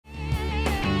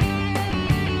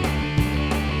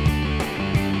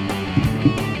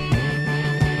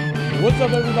What's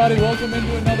up, everybody? Welcome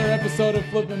into another episode of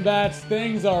Flippin' Bats.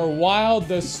 Things are wild.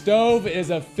 The stove is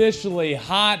officially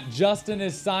hot. Justin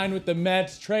is signed with the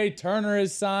Mets. Trey Turner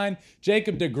is signed.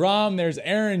 Jacob deGrom. There's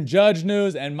Aaron Judge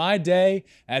news. And my day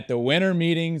at the winter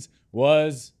meetings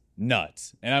was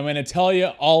nuts. And I'm going to tell you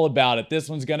all about it. This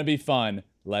one's going to be fun.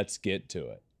 Let's get to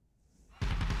it.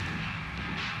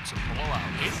 It's a blowout.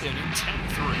 8th inning,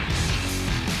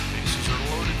 10-3. Bases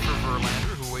are loaded for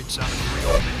Verlander, who waits on a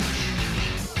 3-0 pitch.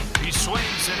 He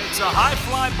swings, and it's a high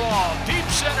fly ball, deep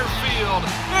center field.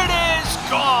 It is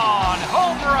gone!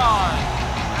 Home run!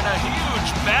 And a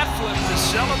huge bat flip to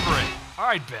celebrate. All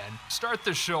right, Ben, start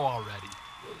the show already.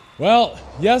 Well,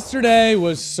 yesterday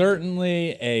was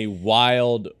certainly a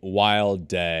wild, wild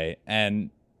day.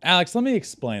 And Alex, let me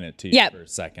explain it to you for a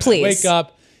second. Please. I wake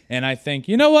up and I think,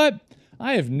 you know what?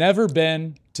 I have never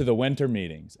been to the winter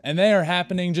meetings, and they are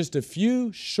happening just a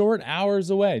few short hours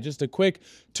away. Just a quick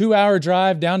 2-hour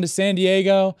drive down to San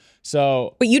Diego.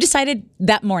 So, but you decided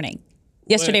that morning,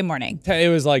 yesterday morning.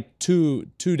 It was like two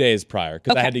days prior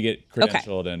because I Okay. had to get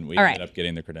credentialed, and we All ended right. up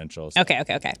getting the credentials. Okay.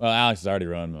 Well, Alex has already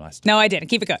ruined my stuff. No, I didn't.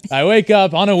 Keep it going. I wake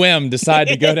up on a whim, decide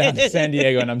to go down to San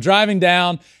Diego, and I'm driving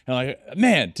down, and I'm like,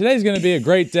 man, today's going to be a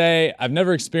great day. I've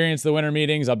never experienced the winter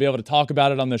meetings. I'll be able to talk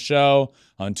about it on the show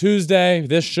on Tuesday,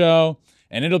 this show,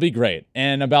 and it'll be great.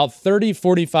 And about 30,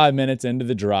 45 minutes into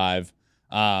the drive,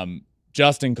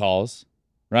 Justin calls,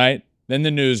 right? Then the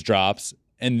news drops,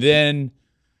 and then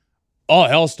all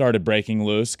hell started breaking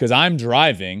loose because I'm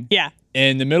driving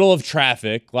in the middle of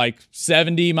traffic, like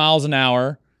 70 miles an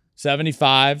hour,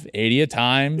 75, 80 a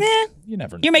time. You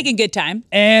never know. You're making good time.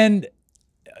 And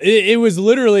it was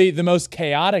literally the most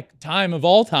chaotic time of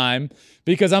all time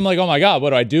because I'm like, oh my God,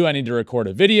 what do? I need to record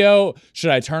a video.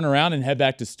 Should I turn around and head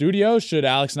back to studio? Should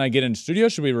Alex and I get into studio?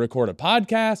 Should we record a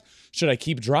podcast? Should I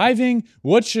keep driving?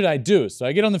 What should I do? So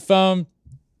I get on the phone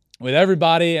with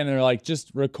everybody and they're like,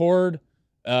 just record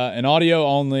an audio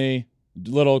only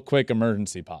little quick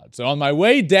emergency pod. So on my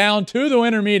way down to the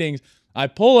winter meetings, I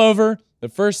pull over. The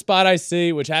first spot I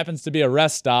see, which happens to be a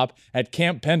rest stop at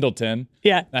Camp Pendleton.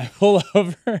 Yeah. I pull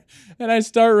over and I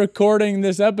start recording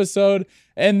this episode,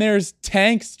 and there's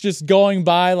tanks just going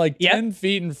by like 10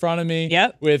 feet in front of me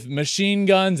with machine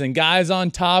guns and guys on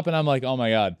top. And I'm like, oh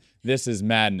my God, this is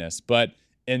madness. But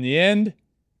in the end,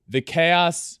 the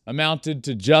chaos amounted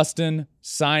to Justin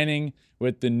signing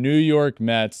with the New York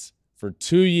Mets for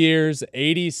 2 years,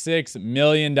 $86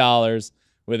 million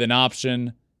with an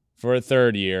option for a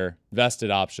third year,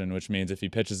 vested option, which means if he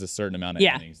pitches a certain amount of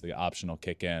innings, the option will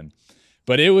kick in.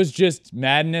 But it was just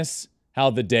madness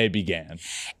how the day began.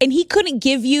 And he couldn't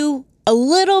give you a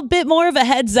little bit more of a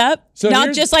heads up? So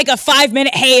not just like a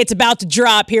 5-minute, hey, it's about to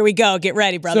drop. Here we go. Get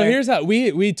ready, brother. So here's how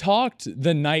we talked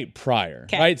the night prior,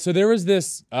 right? So there was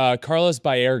this Carlos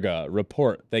Baerga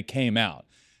report that came out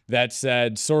that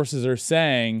said sources are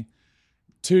saying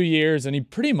 2 years, and he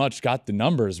pretty much got the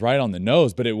numbers right on the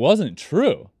nose, but it wasn't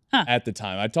true. At the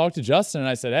time. I talked to Justin and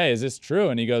I said, hey, is this true?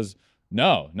 And he goes,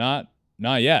 no, not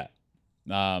yet.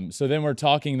 So then we're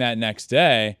talking that next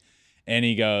day and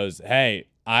he goes, hey,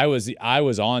 I was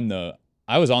on the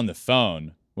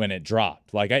phone when it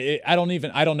dropped. Like I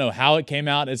don't know how it came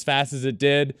out as fast as it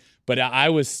did, but I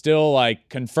was still like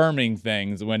confirming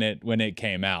things when it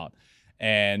came out.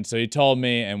 And so he told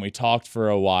me and we talked for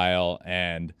a while,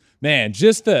 and man,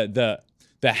 just the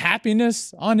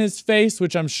happiness on his face,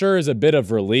 which I'm sure is a bit of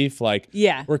relief. Like,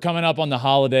 we're coming up on the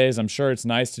holidays. I'm sure it's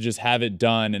nice to just have it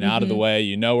done and out of the way.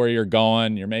 You know where you're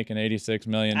going. You're making $86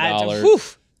 million.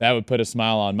 That would put a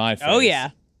smile on my face. Oh, yeah.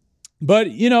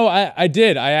 But, you know, I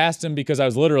did. I asked him because I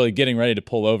was literally getting ready to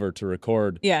pull over to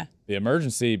record the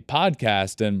emergency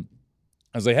podcast. And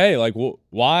I was like, hey, like,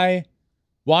 why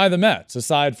the Mets?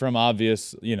 Aside from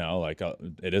obvious, you know, like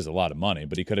it is a lot of money,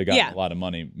 but he could have gotten a lot of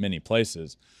money many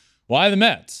places. Why the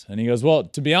Mets? And he goes, well,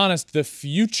 to be honest, the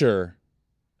future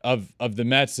of the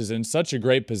Mets is in such a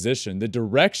great position. The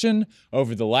direction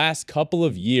over the last couple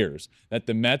of years that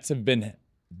the Mets have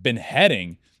been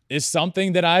heading is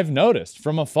something that I've noticed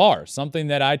from afar, something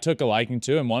that I took a liking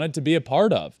to and wanted to be a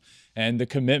part of. And the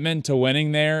commitment to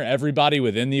winning there, everybody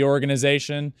within the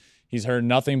organization, he's heard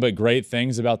nothing but great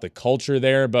things about the culture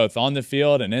there, both on the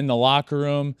field and in the locker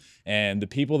room, and the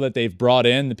people that they've brought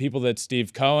in, the people that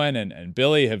Steve Cohen and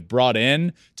Billy have brought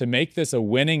in to make this a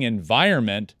winning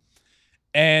environment.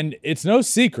 And it's no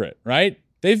secret, right?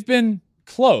 They've been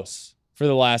close for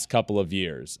the last couple of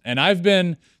years. And I've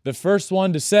been the first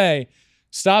one to say,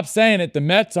 stop saying it, the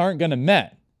Mets aren't going to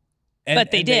Met. But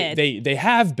they did. They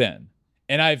have been.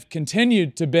 And I've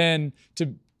continued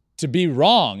to to be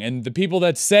wrong. And the people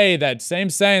that say that same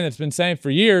saying that's been saying for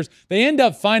years, they end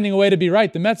up finding a way to be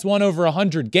right. The Mets won over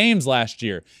 100 games last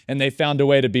year, and they found a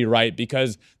way to be right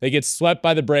because they get swept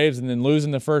by the Braves and then lose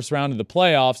in the first round of the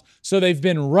playoffs. So they've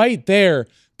been right there,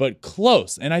 but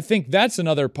close. And I think that's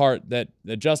another part that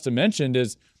Justin mentioned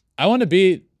is I want to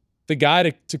be the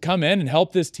guy to come in and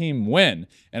help this team win.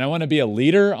 And I want to be a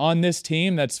leader on this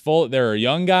team that's full. There are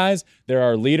young guys. There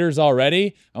are leaders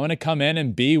already. I want to come in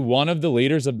and be one of the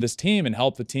leaders of this team and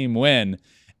help the team win.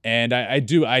 And I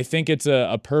think it's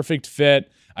a perfect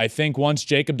fit. I think once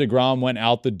Jacob deGrom went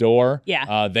out the door,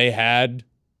 they had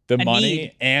the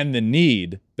money and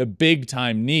the big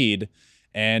time need.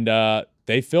 And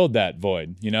they filled that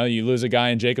void. You know, you lose a guy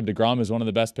in Jacob deGrom, who's one of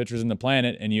the best pitchers in the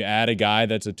planet, and you add a guy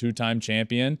that's a 2-time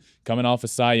champion coming off a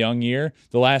Cy Young year.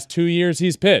 The last 2 years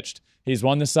he's pitched, he's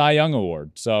won the Cy Young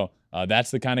Award. So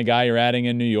that's the kind of guy you're adding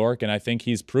in New York, and I think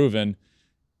he's proven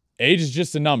age is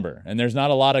just a number, and there's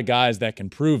not a lot of guys that can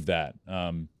prove that.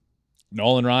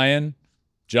 Nolan Ryan,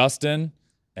 Justin,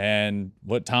 and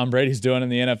what Tom Brady's doing in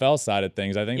the NFL side of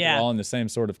things, I think they're all in the same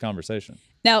sort of conversation.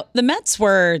 Now, the Mets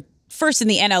were first in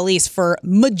the NL East for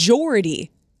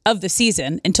majority of the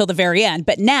season until the very end.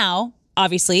 But now,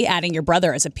 obviously, adding your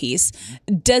brother as a piece,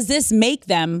 does this make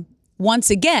them, once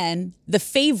again, the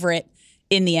favorite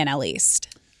in the NL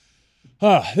East?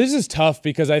 This is tough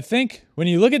because I think when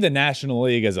you look at the National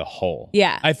League as a whole,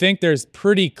 I think there's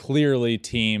pretty clearly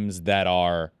teams that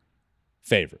are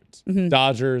favorites.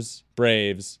 Dodgers,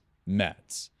 Braves,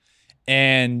 Mets.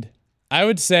 And I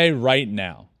would say right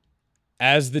now,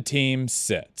 as the team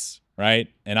sits, right?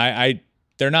 And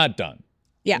they're not done.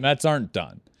 The Mets aren't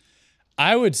done.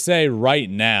 I would say right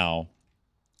now,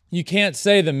 you can't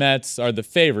say the Mets are the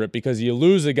favorite because you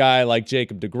lose a guy like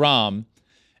Jacob deGrom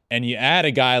and you add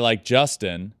a guy like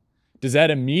Justin. Does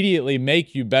that immediately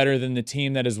make you better than the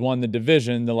team that has won the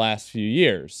division the last few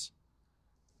years?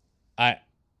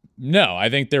 No, I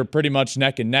think they're pretty much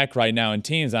neck and neck right now in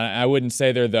teams. I wouldn't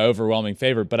say they're the overwhelming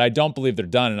favorite, but I don't believe they're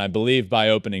done. And I believe by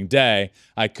opening day,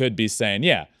 I could be saying,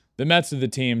 the Mets are the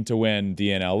team to win the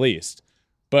NL East.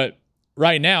 But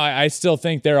right now, I still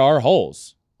think there are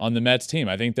holes on the Mets team.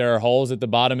 I think there are holes at the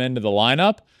bottom end of the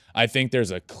lineup. I think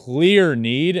there's a clear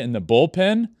need in the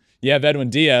bullpen. You have Edwin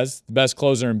Diaz, the best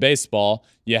closer in baseball.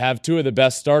 You have two of the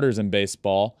best starters in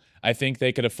baseball. I think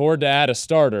they could afford to add a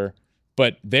starter.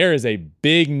 But there is a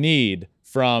big need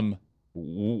from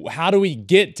how do we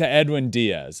get to Edwin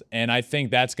Diaz? And I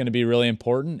think that's going to be really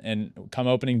important. And come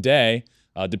opening day,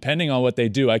 depending on what they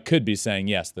do, I could be saying,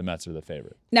 yes, the Mets are the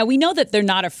favorite. Now, we know that they're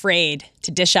not afraid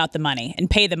to dish out the money and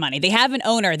pay the money. They have an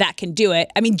owner that can do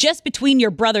it. I mean, just between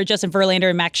your brother, Justin Verlander,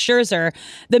 and Max Scherzer,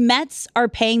 the Mets are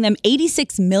paying them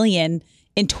 $86 million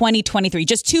in 2023.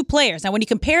 Just two players. Now, when you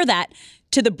compare that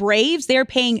to the Braves, they're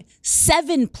paying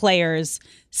 7 players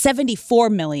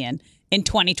 $74 million in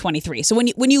 2023. So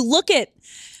when you look at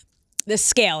the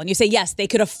scale and you say, yes, they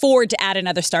could afford to add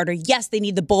another starter. Yes, they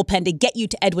need the bullpen to get you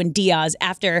to Edwin Diaz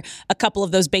after a couple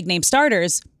of those big name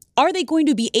starters. Are they going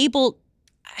to be able?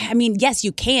 I mean, yes,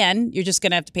 you can. You're just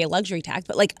going to have to pay a luxury tax.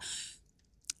 But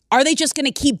are they just going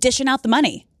to keep dishing out the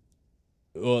money?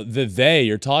 Well, the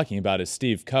you're talking about is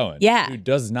Steve Cohen, who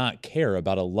does not care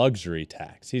about a luxury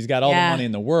tax. He's got all the money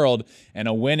in the world and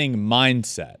a winning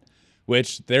mindset,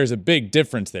 which there's a big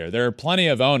difference there. There are plenty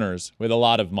of owners with a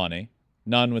lot of money,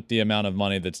 none with the amount of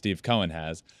money that Steve Cohen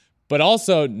has, but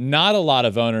also not a lot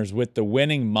of owners with the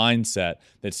winning mindset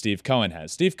that Steve Cohen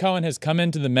has. Steve Cohen has come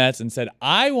into the Mets and said,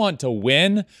 I want to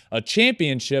win a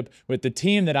championship with the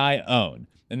team that I own.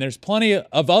 And there's plenty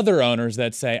of other owners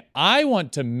that say, I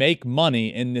want to make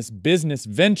money in this business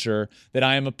venture that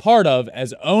I am a part of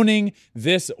as owning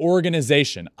this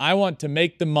organization. I want to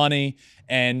make the money,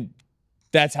 and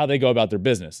that's how they go about their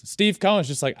business. Steve Cohen's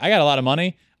just like, I got a lot of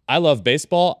money. I love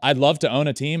baseball. I'd love to own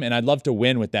a team, and I'd love to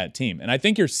win with that team. And I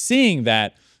think you're seeing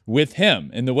that with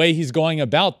him in the way he's going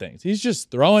about things. He's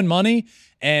just throwing money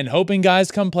and hoping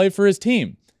guys come play for his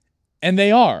team. And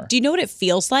they are. Do you know what it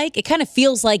feels like? It kind of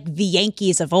feels like the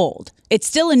Yankees of old. It's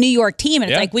still a New York team, and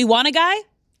it's like, we want a guy,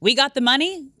 we got the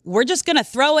money, we're just going to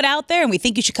throw it out there, and we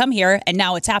think you should come here, and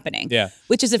now it's happening. Yeah.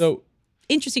 Which is an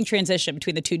interesting transition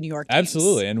between the two New York teams.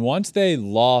 Absolutely. And once they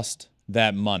lost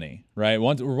that money, right?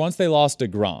 Once they lost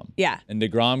deGrom, and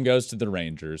deGrom goes to the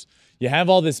Rangers, you have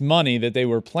all this money that they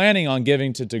were planning on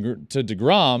giving to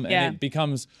deGrom, and it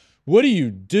becomes, what do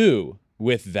you do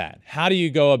with that? How do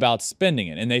you go about spending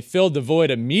it? And they filled the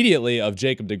void immediately of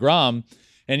Jacob deGrom.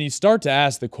 And you start to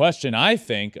ask the question, I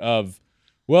think, of,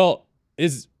 well,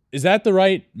 is that the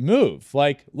right move?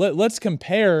 Let's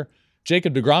compare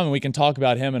Jacob deGrom, and we can talk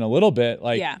about him in a little bit.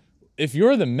 If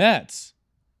you're the Mets,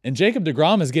 and Jacob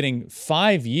deGrom is getting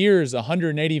 5 years,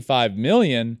 $185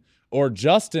 million, or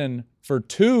Justin for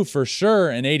 2 for sure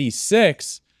and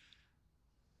 86.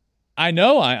 I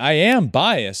know I am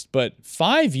biased, but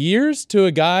 5 years to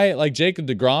a guy like Jacob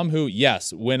deGrom, who,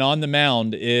 yes, when on the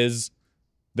mound is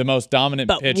the most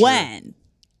dominant pitcher.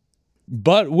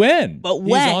 But when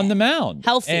he's on the mound.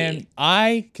 Healthy. And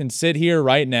I can sit here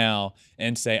right now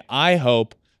and say, I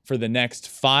hope for the next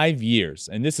 5 years,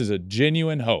 and this is a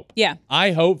genuine hope. Yeah.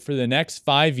 I hope for the next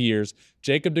 5 years,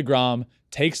 Jacob deGrom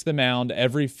takes the mound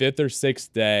every 5th or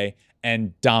 6th day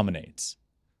and dominates.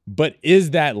 But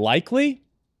is that likely?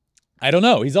 I don't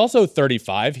know. He's also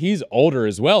 35. He's older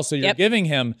as well. So you're giving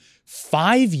him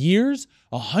 5 years,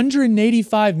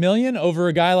 $185 million over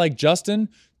a guy like Justin,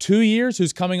 2 years,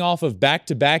 who's coming off of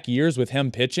back-to-back years with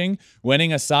him pitching,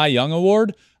 winning a Cy Young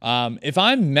Award. If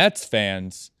I'm Mets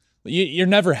fans, you're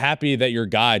never happy that your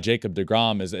guy, Jacob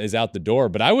deGrom, is out the door,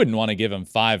 but I wouldn't want to give him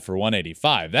 5 for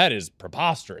 185. That is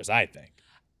preposterous, I think.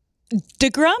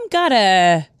 deGrom got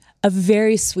a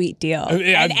very sweet deal.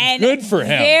 And good for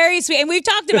him. Very sweet. And we've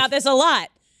talked about this a lot.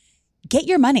 Get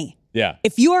your money. Yeah.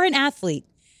 If you are an athlete,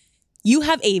 you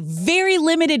have a very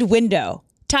limited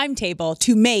timetable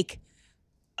to make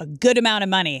a good amount of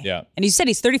money. Yeah. And you said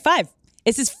he's 35.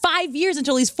 It's his 5 years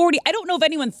until he's 40. I don't know if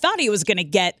anyone thought he was going to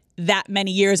get that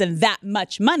many years and that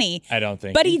much money. I don't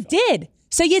think. But he did.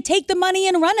 So you take the money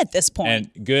and run at this point.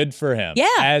 And good for him. Yeah.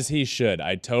 As he should.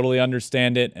 I totally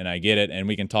understand it, and I get it, and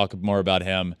we can talk more about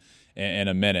him in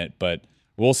a minute, but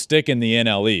we'll stick in the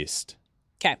NL East.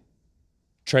 Okay.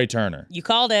 Trey Turner. You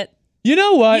called it. You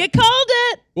know what? You called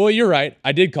it. Well, you're right.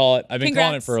 I did call it. I've been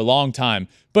calling it for a long time.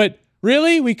 But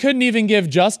really, we couldn't even give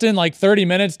Justin like 30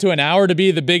 minutes to an hour to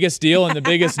be the biggest deal and the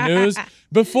biggest news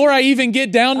before I even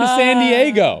get down to San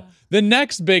Diego. The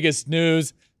next biggest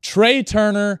news, Trey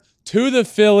Turner to the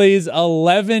Phillies,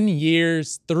 11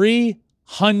 years,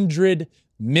 $300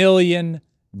 million.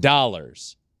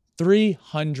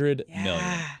 $300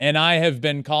 million. And I have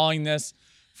been calling this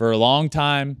for a long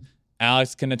time.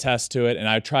 Alex can attest to it. And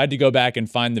I tried to go back and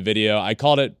find the video. I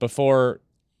called it before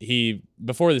the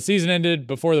season ended,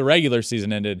 before the regular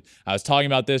season ended. I was talking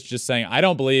about this, just saying, I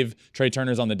don't believe Trey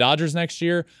Turner's on the Dodgers next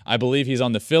year. I believe he's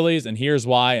on the Phillies, and here's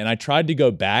why. And I tried to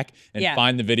go back and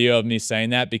find the video of me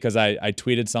saying that because I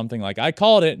tweeted something like, I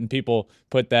called it, and people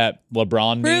put that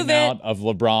LeBron meme out of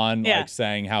LeBron like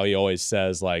saying how he always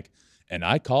says like, and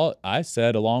I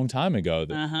said a long time ago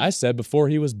that I said before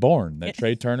he was born that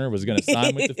Trey Turner was going to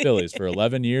sign with the Phillies for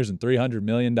 11 years and $300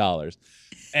 million.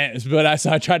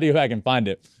 So I tried to go back and find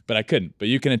it, but I couldn't. But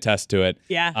you can attest to it.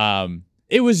 Yeah.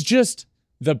 It was just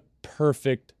the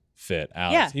perfect fit,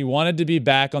 Alex. Yeah. He wanted to be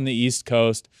back on the East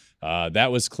Coast.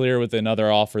 That was clear with another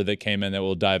offer that came in that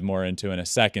we'll dive more into in a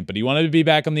second. But he wanted to be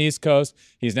back on the East Coast.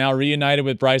 He's now reunited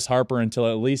with Bryce Harper until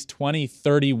at least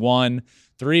 2031.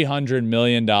 $300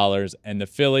 million, and the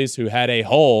Phillies, who had a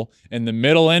hole in the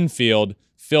middle infield,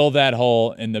 fill that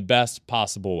hole in the best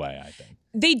possible way, I think.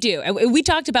 They do. We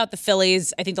talked about the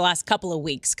Phillies, I think, the last couple of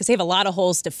weeks because they have a lot of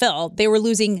holes to fill. They were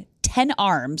losing 10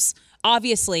 arms.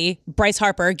 Obviously, Bryce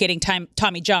Harper getting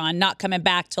Tommy John, not coming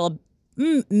back till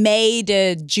May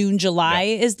to June, July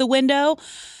is the window.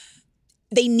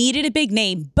 They needed a big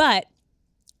name, but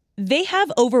they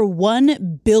have over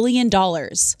 $1 billion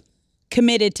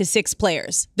committed to 6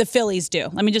 players. The Phillies do.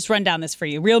 Let me just run down this for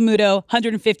you. Real Muto,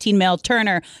 $115 million.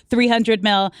 Turner, $300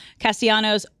 million.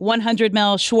 Castellanos, $100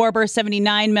 million. Schwarber,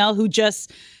 $79 million, who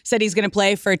just said he's going to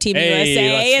play for Team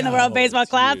USA in the World Baseball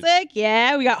Classic. Huge.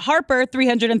 Yeah, we got Harper,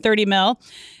 $330 million.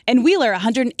 And Wheeler,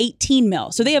 $118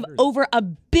 million. So they have over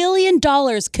 $1 billion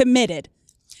committed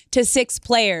to 6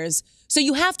 players. So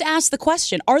you have to ask the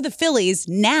question, are the Phillies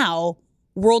now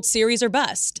World Series or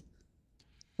bust?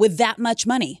 With that much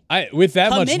money. With that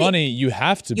much money, you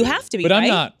have to be. You have to be, but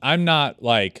right? I'm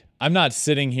not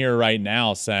sitting here right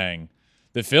now saying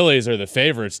the Phillies are the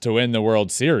favorites to win the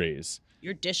World Series.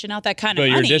 You're dishing out that kind of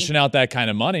money. You're dishing out that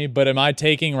kind of money. But am I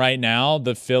taking right now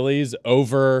the Phillies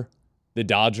over the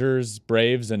Dodgers,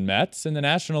 Braves, and Mets in the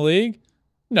National League?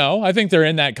 No, I think they're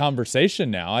in that conversation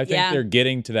now. I think they're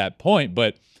getting to that point.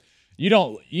 But you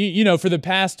know, for the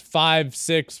past 5,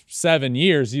 6, 7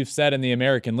 years, you've said in the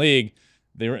American League,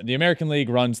 the American League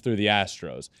runs through the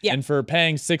Astros. Yeah. And for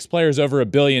paying 6 players over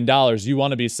 $1 billion, you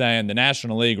want to be saying the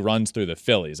National League runs through the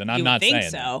Phillies. And I'm not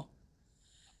saying so.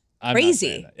 That.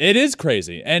 Crazy. It is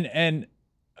crazy. And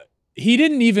he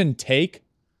didn't even take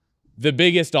the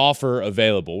biggest offer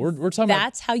available. We're talking about.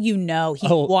 That's how you know he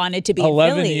wanted to be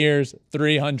 11 years,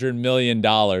 $300 million.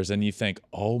 And you think,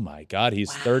 oh my God,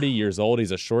 he's 30 years old.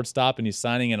 He's a shortstop and he's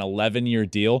signing an 11-year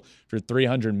deal for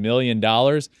 $300 million.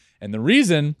 And the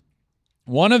reason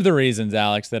one of the reasons,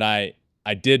 Alex, that I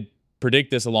did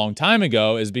predict this a long time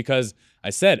ago is because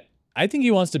I said, I think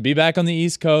he wants to be back on the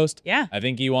East Coast. Yeah. I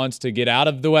think he wants to get out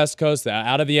of the West Coast,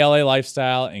 out of the LA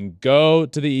lifestyle, and go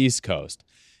to the East Coast.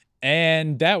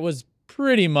 And that was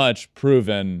pretty much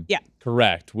proven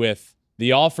correct with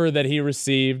the offer that he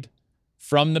received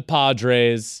from the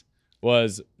Padres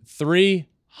was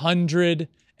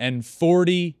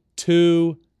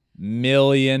 $342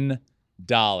 million.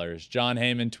 John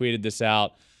Heyman tweeted this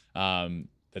out,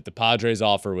 that the Padres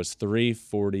offer was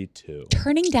 $342.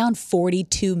 Turning down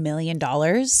 $42 million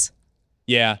is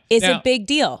a big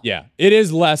deal. Yeah, it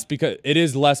is less because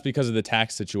of the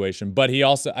tax situation. But he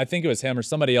also, I think it was him or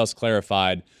somebody else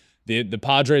clarified, the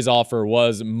Padres offer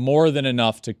was more than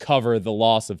enough to cover the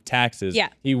loss of taxes. Yeah.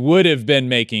 He would have been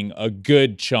making a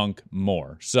good chunk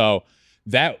more. So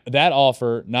that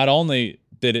offer, not only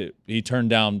did he turn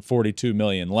down $42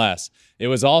 million less, it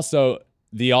was also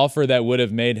the offer that would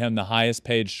have made him the highest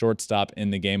paid shortstop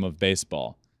in the game of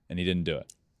baseball, and he didn't do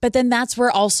it. But then that's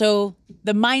where also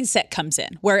the mindset comes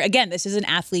in, where, again, this is an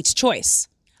athlete's choice.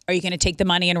 Are you going to take the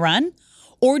money and run?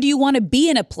 Or do you want to be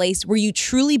in a place where you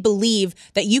truly believe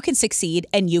that you can succeed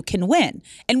and you can win?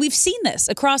 And we've seen this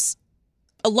across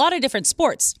a lot of different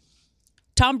sports.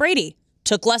 Tom Brady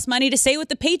took less money to stay with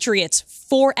the Patriots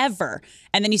forever.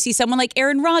 And then you see someone like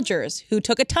Aaron Rodgers, who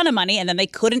took a ton of money and then they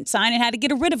couldn't sign and had to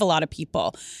get rid of a lot of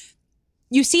people.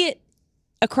 You see it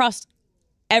across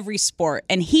every sport.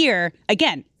 And here,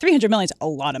 again, $300 million is a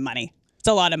lot of money. It's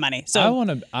a lot of money. So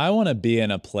I want to be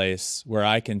in a place where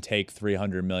I can take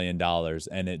 $300 million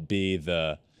and it be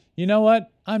you know what?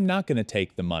 I'm not going to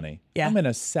take the money. Yeah. I'm going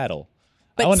to settle.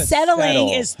 But settling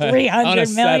is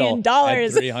 $300 million.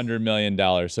 $300 million.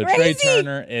 So Crazy. Trey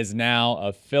Turner is now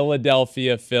a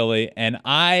Philadelphia Philly. And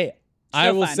I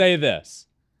will say this.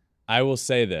 I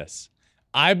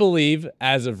believe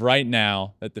as of right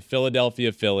now that the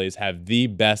Philadelphia Phillies have the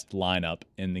best lineup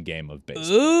in the game of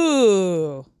baseball.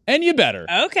 Ooh. And you better.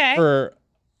 Okay. For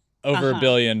over $1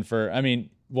 billion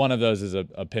one of those is a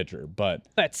pitcher, but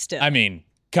still. I mean,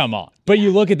 come on. But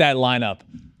you look at that lineup.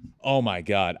 Oh my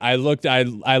God! I looked at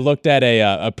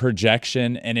a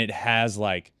projection, and it has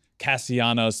like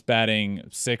Castellanos batting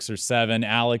 6 or 7.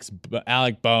 Alec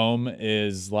Boehm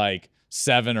is like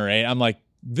 7 or 8. I'm like,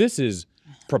 this is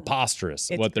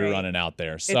preposterous what they're running out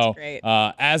there. So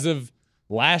as of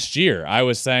last year, I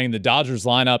was saying the Dodgers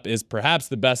lineup is perhaps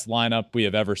the best lineup we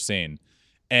have ever seen,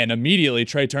 and immediately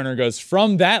Trey Turner goes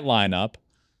from that lineup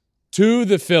to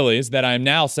the Phillies that I'm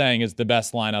now saying is the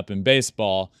best lineup in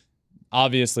baseball.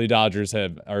 Obviously, Dodgers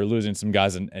are losing some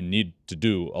guys and need to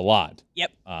do a lot.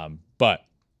 Yep. But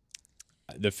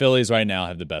the Phillies right now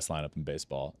have the best lineup in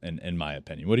baseball, in my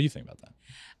opinion. What do you think about that?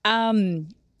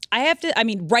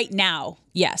 Right now,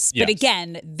 yes. But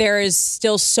again, there is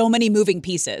still so many moving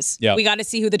pieces. Yep. We got to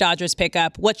see who the Dodgers pick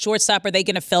up. What shortstop are they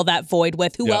going to fill that void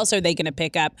with? Who else are they going to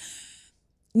pick up?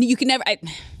 You can never...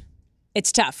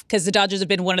 It's tough because the Dodgers have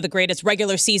been one of the greatest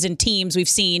regular season teams we've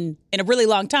seen in a really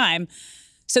long time.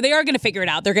 So they are going to figure it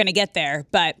out. They're going to get there.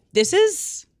 But this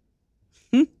is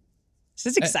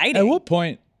exciting. At what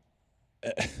point?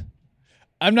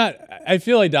 I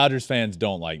feel like Dodgers fans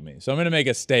don't like me. So I'm going to make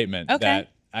a statement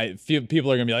that I feel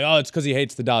people are going to be like, oh, it's because he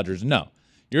hates the Dodgers. No.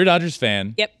 You're a Dodgers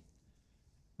fan. Yep.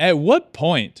 At what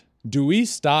point do we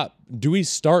start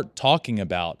talking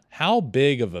about how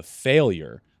big of a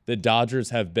failure the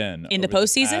Dodgers have been in the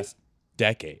postseason? The past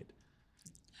decade.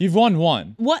 You've won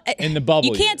one in the bubble.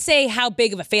 You can't say how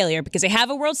big of a failure because they have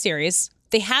a World Series.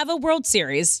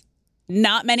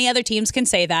 Not many other teams can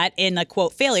say that in a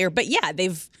quote failure. But yeah,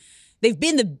 they've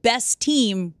been the best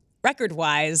team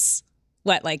record-wise.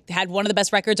 Had one of the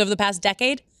best records over the past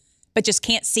decade, but just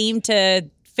can't seem to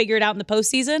figure it out in the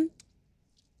postseason.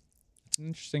 It's an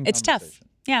interesting. It's tough.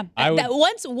 Yeah.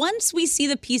 Once we see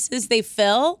the pieces they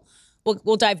fill,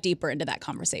 we'll dive deeper into that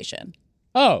conversation.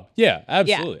 Oh, yeah,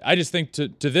 absolutely. Yeah. I just think to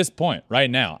this point right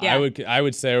now, I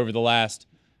would say over the last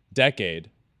decade,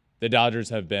 the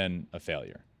Dodgers have been a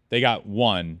failure. They got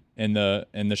one in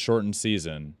the shortened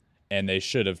season, and they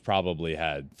should have probably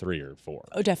had 3 or 4.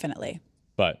 Oh, definitely.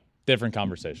 But different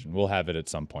conversation. We'll have it at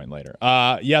some point later.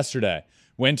 Yesterday,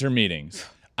 winter meetings.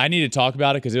 I need to talk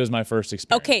about it because it was my first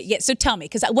experience. Okay, yeah. So tell me,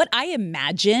 because what I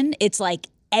imagine, it's like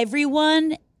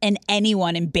everyone and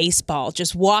anyone in baseball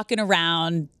just walking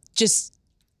around, just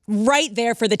right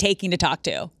there for the taking to talk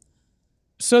to.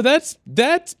 So that's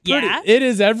pretty. Yeah. It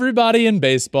is everybody in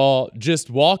baseball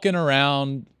just walking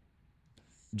around,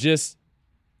 just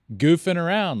goofing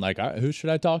around. Like, who should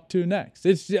I talk to next?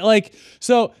 It's like,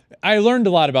 so I learned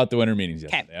a lot about the winter meetings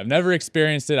yesterday. I've never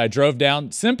experienced it. I drove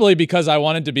down simply because I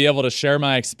wanted to be able to share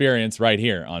my experience right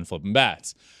here on Flippin'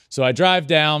 Bats. So I drive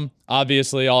down.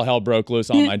 Obviously, all hell broke loose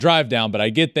on my drive down, but I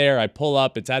get there. I pull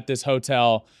up. It's at this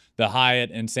hotel, the Hyatt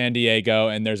in San Diego,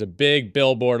 and there's a big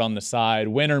billboard on the side,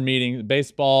 winter meeting,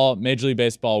 baseball, Major League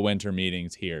Baseball winter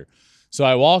meetings here. So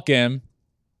I walk in,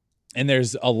 and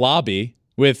there's a lobby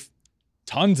with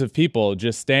tons of people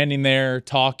just standing there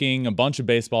talking, a bunch of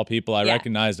baseball people. I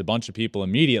recognized a bunch of people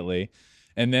immediately.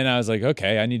 And then I was like,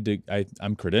 okay,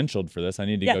 I'm credentialed for this. I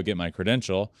need to go get my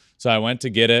credential. So I went to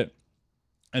get it.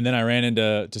 And then I ran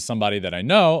into somebody that I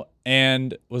know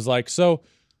and was like, so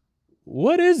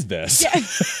what is this?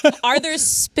 Yeah. Are there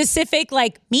specific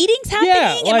meetings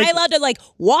happening? Am I allowed to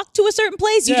walk to a certain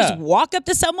place? You just walk up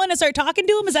to someone and start talking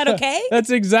to them? Is that okay? That's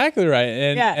exactly right.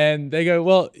 And they go,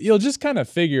 well, you'll just kind of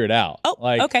figure it out. Oh,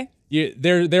 okay.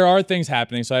 There are things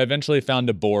happening. So I eventually found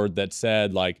a board that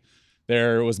said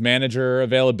there was manager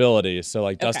availability.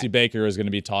 So Dusty Baker was going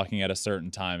to be talking at a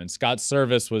certain time, and Scott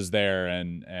Service was there,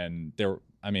 and there,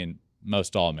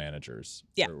 most all managers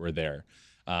were there.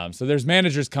 So there's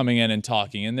managers coming in and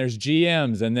talking, and there's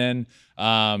GMs, and then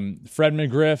Fred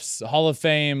McGriff's Hall of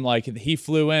Fame, he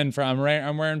flew in from,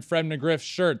 I'm wearing Fred McGriff's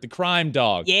shirt, the crime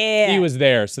dog. Yeah. He was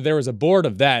there. So there was a board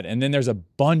of that, and then there's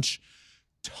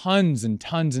tons and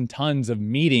tons and tons of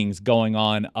meetings going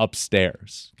on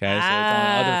upstairs. Okay, so it's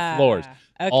on other floors.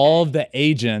 Okay. All of the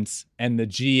agents and the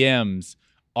GMs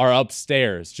are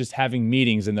upstairs just having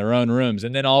meetings in their own rooms.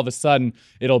 And then all of a sudden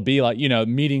it'll be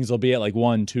meetings will be at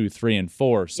 1, 2, 3, and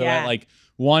 4. So at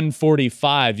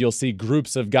 1:45, you'll see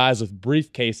groups of guys with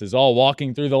briefcases all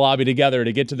walking through the lobby together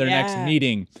to get to their next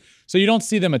meeting. So you don't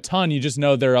see them a ton. You just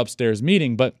know they're upstairs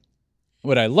meeting. But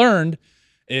what I learned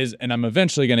is, and I'm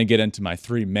eventually going to get into my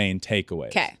 3 main takeaways.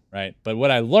 Okay. Right. But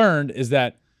what I learned is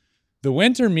that the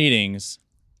winter meetings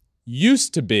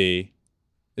used to be,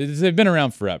 they've been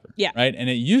around forever. Yeah. Right. And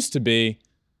it used to be,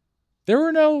 there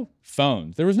were no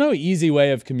phones. There was no easy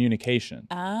way of communication.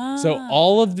 So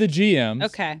all of the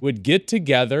GMs would get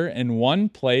together in one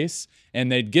place,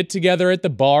 and they'd get together at the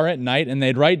bar at night, and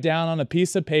they'd write down on a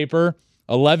piece of paper,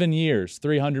 11 years,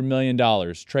 $300 million,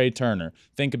 Trey Turner.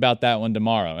 Think about that one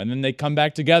tomorrow. And then they come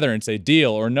back together and say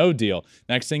deal or no deal.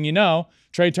 Next thing you know,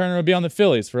 Trey Turner will be on the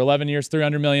Phillies for 11 years,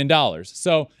 $300 million.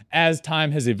 So as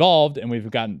time has evolved and we've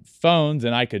gotten phones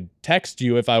and I could text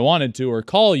you if I wanted to or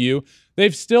call you,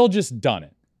 they've still just done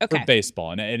it for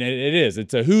baseball. And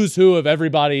it's a who's who of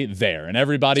everybody there. And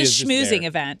everybody is just schmoozing there.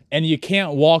 Event. And you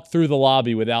can't walk through the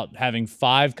lobby without having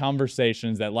 5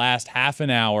 conversations that last half an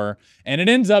hour. And it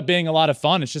ends up being a lot of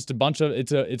fun. It's just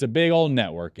it's a big old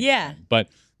networking. Yeah. Thing. But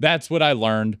that's what I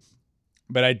learned.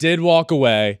 But I did walk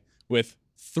away with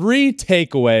 3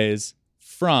 takeaways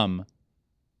from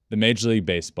the Major League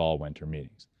Baseball winter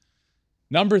meetings.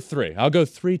 Number 3, I'll go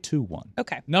 3, 2, 1.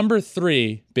 Okay. Number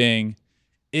 3 being,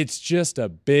 it's just a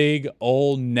big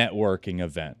old networking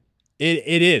event.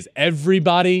 It is.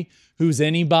 Everybody who's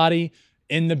anybody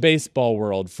in the baseball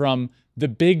world, from the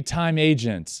big time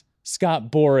agents,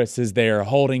 Scott Boras is there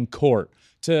holding court,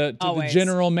 to the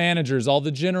general managers. All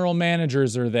the general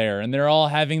managers are there, and they're all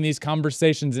having these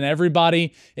conversations, and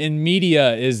everybody in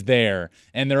media is there,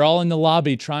 and they're all in the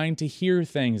lobby trying to hear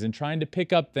things and trying to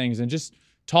pick up things and just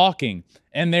talking.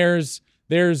 And there's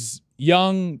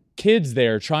young kids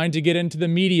there trying to get into the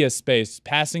media space,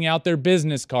 passing out their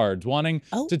business cards, wanting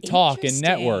to talk and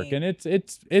network, and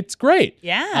it's great.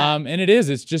 Yeah. And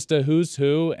it's just a who's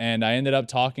who, and I ended up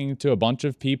talking to a bunch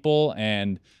of people,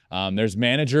 and there's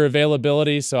manager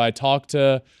availability, so I talked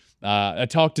to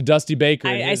Dusty Baker.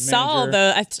 I saw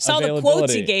the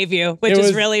quotes he gave you, which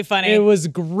is really funny. It was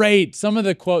great. Some of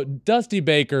the quote, Dusty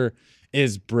Baker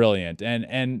is brilliant,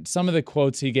 and some of the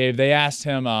quotes he gave, they asked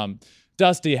him,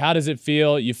 Dusty, how does it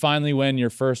feel? You finally win your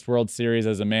first World Series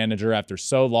as a manager after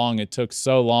so long. It took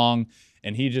so long.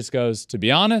 And he just goes, to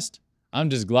be honest, I'm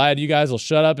just glad you guys will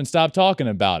shut up and stop talking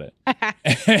about it.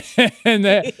 And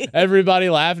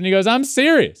everybody laughed, and he goes, I'm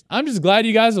serious. I'm just glad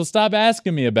you guys will stop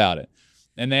asking me about it.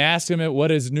 And they asked him what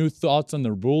his new thoughts on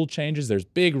the rule changes. There's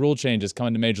big rule changes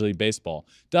coming to Major League Baseball.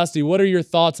 Dusty, what are your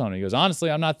thoughts on it? He goes, honestly,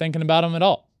 I'm not thinking about them at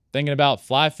all. Thinking about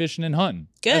fly fishing and hunting.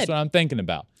 Good. That's what I'm thinking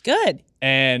about. Good.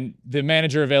 And the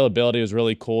manager availability was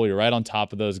really cool. You're right on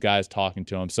top of those guys talking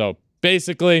to them. So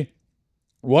basically,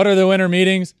 what are the winter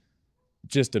meetings?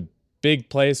 Just a big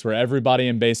place where everybody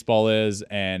in baseball is,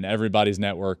 and everybody's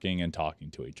networking and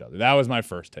talking to each other. That was my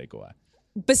first takeaway.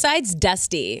 Besides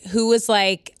Dusty, who was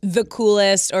the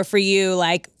coolest, or for you,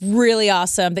 really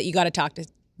awesome that you got to talk to?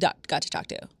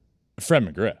 Fred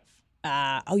McGriff.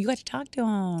 You got to talk to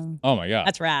him. Oh my God.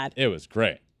 That's rad. It was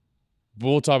great. But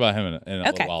we'll talk about him in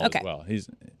a little while as well.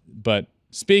 But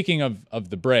speaking of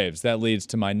the Braves, that leads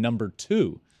to my number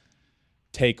 2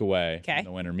 takeaway in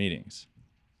the winter meetings.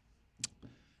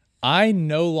 I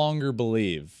no longer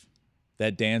believe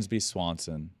that Dansby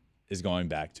Swanson is going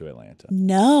back to Atlanta.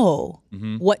 No.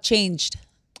 Mm-hmm. What changed?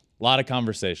 A lot of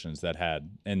conversations that had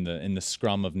in the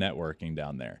scrum of networking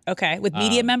down there. Okay. With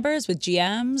media members, with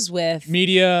GMs, with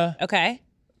media. Okay.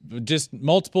 Just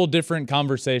multiple different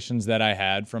conversations that I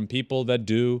had from people that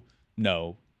do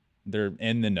know. They're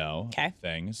in the know of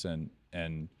things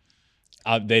and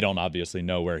they don't obviously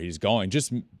know where he's going.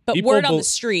 But word on the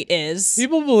street is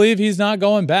people believe he's not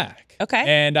going back. Okay.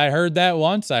 And I heard that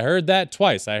once. I heard that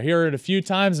twice. I hear it a few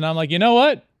times, and I'm like, you know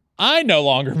what? I no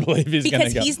longer believe he's going to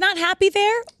go. Because he's not happy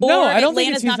there? Or no, I don't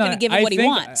Atlanta's think not going to give him what he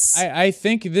wants? I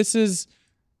think this is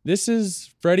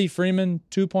Freddie Freeman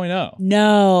 2.0.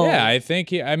 No. Yeah, I think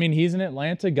he's an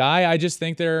Atlanta guy. I just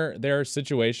think there are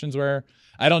situations where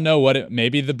I don't know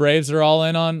maybe the Braves are all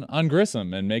in on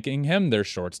Grissom and making him their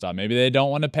shortstop. Maybe they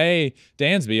don't want to pay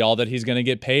Dansby all that he's going to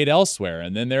get paid elsewhere.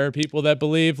 And then there are people that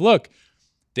believe, look,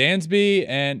 Dansby,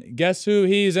 and guess who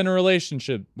he's in a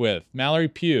relationship with? Mallory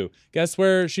Pugh. Guess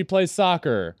where she plays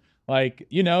soccer? Like,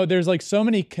 there's like so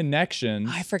many connections.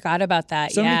 I forgot about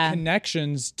that. So many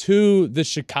connections to the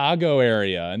Chicago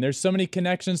area. And there's so many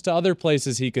connections to other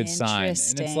places he could sign.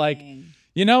 And it's like,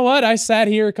 you know what? I sat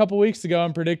here a couple weeks ago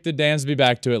and predicted Dansby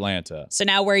back to Atlanta. So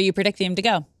now where are you predicting him to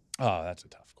go? Oh, that's a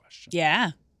tough question.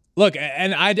 Yeah. Look,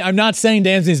 and I'm not saying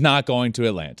Dansby's not going to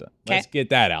Atlanta. Let's get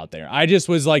that out there. I just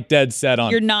was like dead set on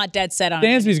it. You're not dead set on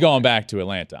Dansby's going back to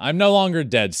Atlanta. I'm no longer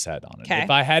dead set on it. Okay. If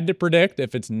I had to predict,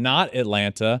 if it's not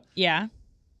Atlanta. Yeah.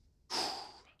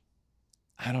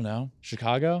 I don't know.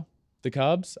 Chicago? The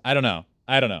Cubs? I don't know.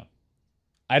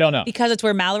 Because it's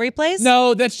where Mallory plays?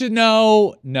 No, that's just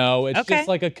no. It's just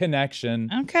like a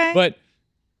connection. Okay. But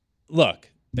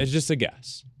look, it's just a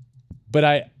guess.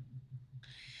 But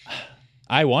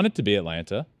I want it to be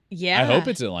Atlanta. Yeah. I hope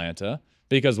it's Atlanta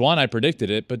because 1, I predicted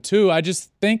it, but 2, I just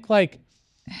think like,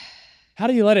 how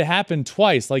do you let it happen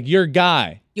twice? Like your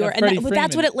guy. But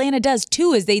that's what Atlanta does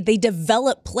too, is they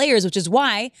develop players, which is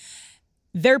why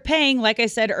they're paying, like I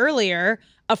said earlier,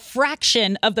 a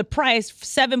fraction of the price,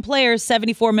 7 players,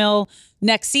 $74 million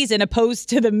next season, opposed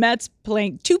to the Mets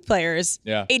playing 2 players,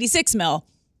 $86 million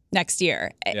next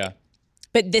year. Yeah.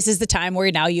 But this is the time where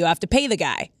now you have to pay the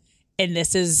guy, and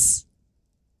this is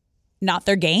not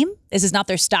their game. This is not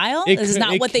their style. This is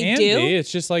not what they do.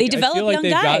 It's just like they develop I feel like young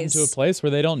they've guys. gotten to a place where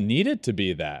they don't need it to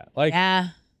be that. Like,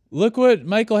 Look what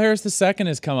Michael Harris II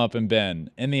has come up and been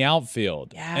in the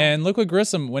outfield, and look what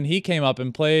Grissom when he came up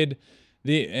and played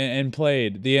the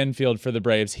infield for the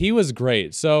Braves. He was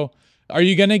great. So, are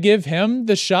you going to give him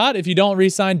the shot if you don't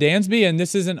re-sign Dansby? And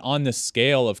this isn't on the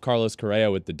scale of Carlos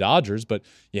Correa with the Dodgers, but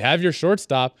you have your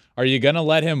shortstop. Are you going to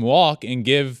let him walk and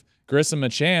give Grissom a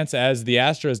chance as the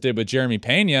Astros did with Jeremy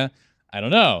Pena? I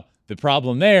don't know. The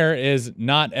problem there is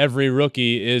not every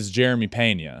rookie is Jeremy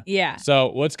Pena. Yeah. So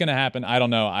what's going to happen? I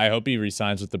don't know. I hope he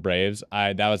resigns with the Braves.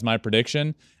 That was my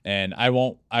prediction, and I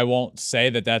won't say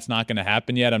that that's not going to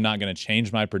happen yet. I'm not going to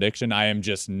change my prediction. I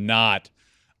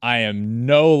am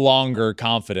no longer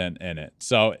confident in it.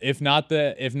 So if not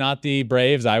the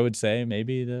Braves, I would say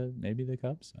maybe the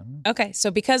Cubs. I don't know. Okay,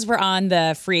 so because we're on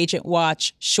the free agent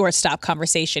watch shortstop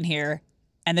conversation here,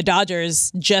 and the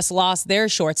Dodgers just lost their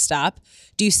shortstop,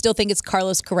 do you still think it's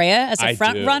Carlos Correa as a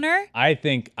front runner? I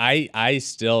think I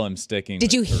still am sticking.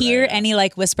 Did you hear any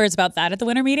whispers about that at the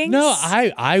winter meetings? No,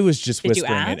 I was just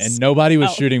whispering it, and nobody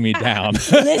was shooting me down.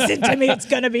 Listen to me, it's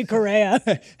gonna be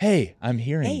Correa. Hey, I'm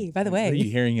hearing. Hey, by the way, what are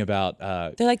you hearing about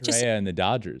they're like Correa and the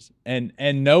Dodgers? And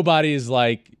nobody's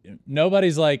like, no,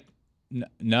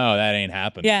 that ain't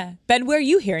happening. Yeah, Ben, where are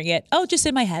you hearing it? Oh, just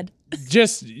in my head.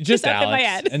 Just Alex, in my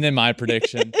head. And then my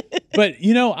prediction. But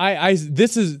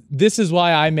this is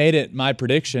why I made it my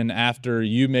prediction after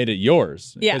you made it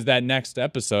yours. Yeah. Because that next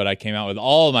episode I came out with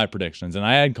all of my predictions, and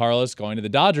I had Carlos going to the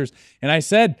Dodgers, and I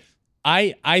said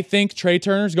I think Trey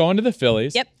Turner's going to the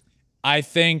Phillies. Yep. I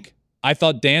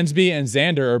thought Dansby and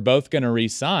Xander are both going to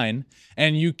re-sign,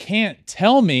 and you can't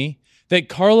tell me that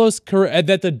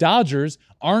that the Dodgers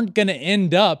aren't going to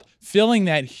end up filling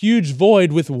that huge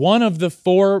void with one of the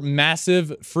 4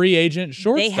 massive free agent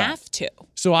shortstops. They have to.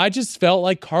 So I just felt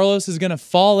like Carlos is going to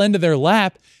fall into their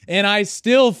lap, and I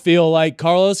still feel like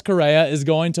Carlos Correa is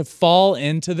going to fall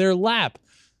into their lap.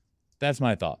 That's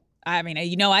my thought. I mean,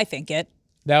 I think it.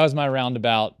 That was my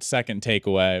roundabout second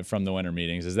takeaway from the winter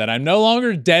meetings, is that I'm no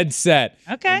longer dead set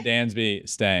in Dansby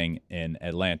staying in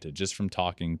Atlanta, just from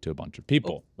talking to a bunch of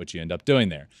people, which you end up doing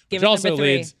there. Which also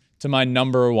leads to my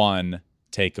number one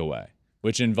takeaway,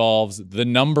 which involves the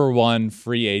number one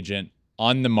free agent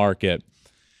on the market,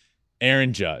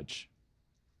 Aaron Judge.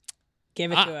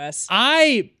 Give it to us.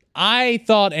 I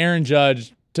thought Aaron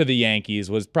Judge to the Yankees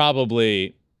was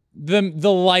probably the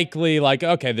likely, like,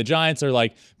 okay, the Giants are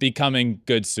like becoming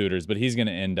good suitors, but he's going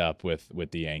to end up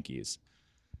with the Yankees.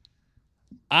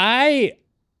 I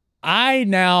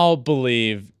now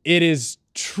believe it is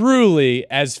truly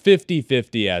as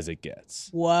 50-50 as it gets.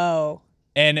 Whoa.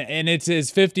 And it's as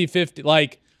 50-50.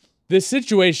 Like, this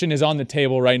situation is on the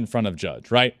table right in front of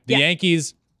Judge, right? The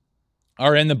Yankees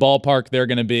are in the ballpark they're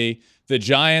going to be. The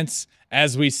Giants,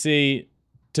 as we see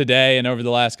today and over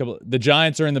the last couple, the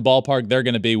Giants are in the ballpark they're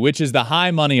going to be, which is the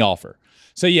high money offer.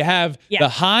 So you have the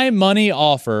high money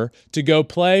offer to go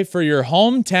play for your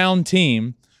hometown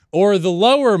team, or the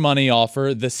lower money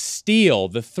offer, the steal,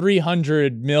 the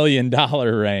 $300 million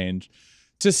range,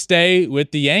 to stay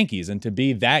with the Yankees and to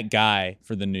be that guy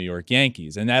for the New York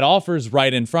Yankees. And that offer's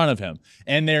right in front of him.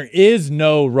 And there is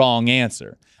no wrong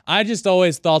answer. I just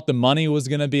always thought the money was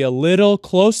going to be a little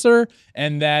closer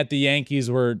and that the Yankees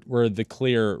were the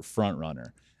clear front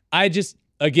runner. I just,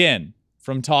 again,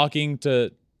 from talking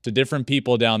to different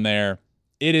people down there,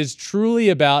 it is truly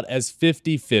about as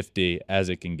 50-50 as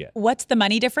it can get. What's the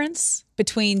money difference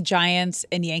between Giants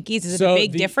and Yankees? Is it a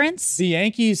big difference? The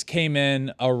Yankees came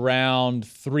in around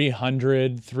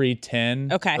 300,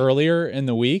 310 earlier in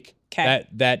the week. Okay.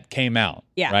 That came out,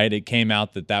 right? It came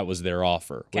out that was their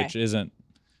offer, okay, which isn't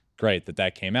great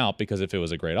that came out, because if it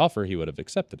was a great offer, he would have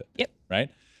accepted it. Yep.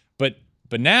 Right? But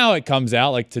now it comes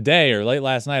out, like today or late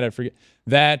last night, I forget,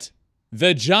 that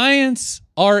the Giants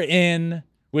are in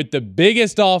with the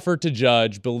biggest offer to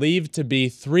Judge, believed to be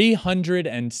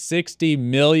 $360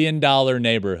 million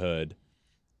neighborhood.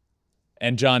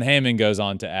 And John Heyman goes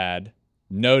on to add,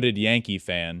 noted Yankee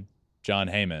fan, John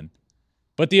Heyman.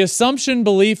 But the assumption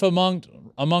belief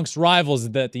amongst rivals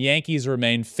is that the Yankees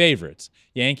remain favorites.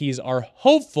 Yankees are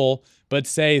hopeful, but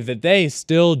say that they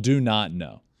still do not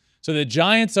know. So the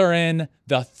Giants are in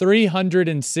the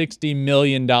 $360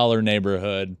 million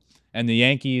neighborhood, and the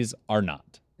Yankees are not.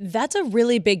 That's a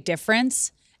really big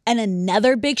difference. And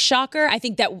another big shocker, I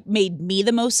think that made me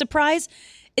the most surprised,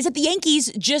 is that the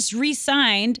Yankees just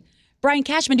re-signed Brian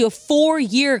Cashman to a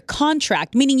 4-year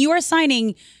contract, meaning you are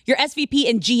signing your SVP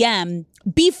and GM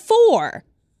before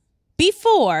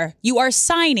you are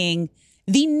signing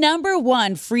the number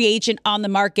one free agent on the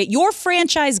market, your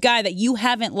franchise guy that you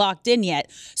haven't locked in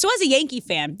yet. So as a Yankee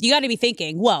fan, you got to be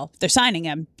thinking, well, if they're signing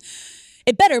him,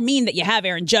 it better mean that you have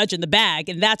Aaron Judge in the bag,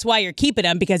 and that's why you're keeping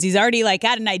him, because he's already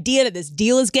had an idea that this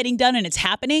deal is getting done and it's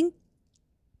happening.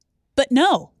 But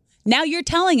no, now you're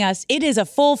telling us it is a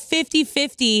full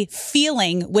 50-50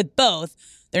 feeling with both.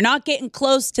 They're not getting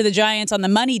close to the Giants on the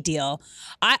money deal.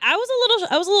 I was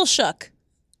a little shook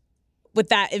with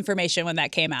that information when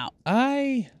that came out.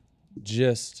 I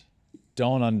just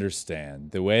don't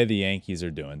understand the way the Yankees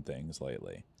are doing things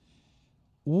lately.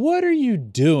 What are you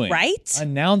doing? Right?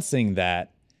 Announcing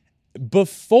that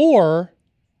before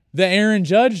the Aaron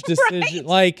Judge decision.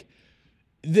 Right?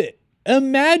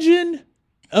 Imagine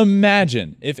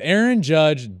if Aaron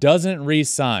Judge doesn't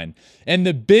re-sign, and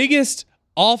the biggest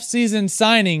offseason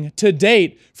signing to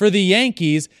date for the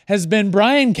Yankees has been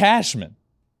Brian Cashman.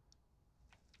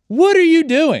 What are you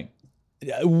doing?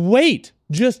 Wait.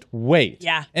 Just wait.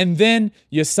 Yeah. And then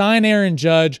you sign Aaron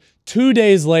Judge. 2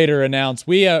 days later, announce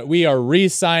we are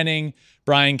re-signing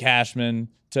Brian Cashman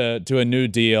to a new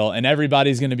deal, and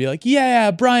everybody's going to be like,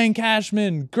 yeah, Brian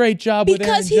Cashman, great job with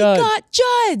Aaron Judge. Because he got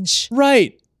Judge.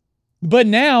 Right. But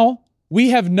now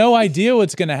we have no idea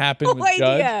what's going to happen with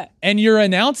Judge. And you're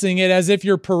announcing it as if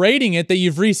you're parading it that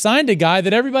you've re-signed a guy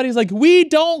that everybody's like, we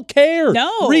don't care.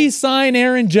 No. Re-sign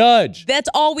Aaron Judge. That's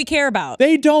all we care about.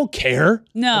 They don't care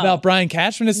about Brian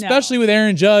Cashman, especially with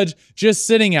Aaron Judge just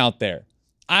sitting out there.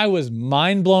 I was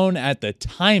mind blown at the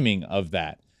timing of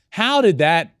that. How did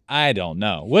that? I don't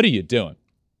know. What are you doing?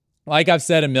 Like I've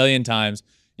said a million times,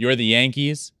 you're the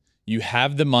Yankees. You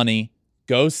have the money.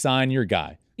 Go sign your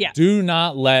guy. Yeah. Do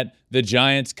not let the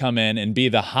Giants come in and be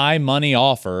the high money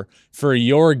offer for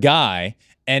your guy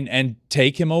and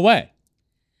take him away.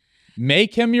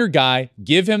 Make him your guy.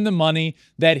 Give him the money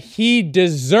that he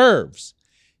deserves.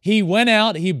 He went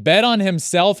out, he bet on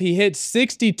himself, he hit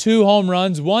 62 home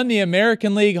runs, won the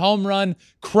American League home run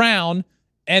crown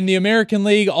and the American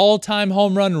League all-time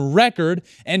home run record,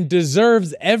 and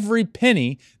deserves every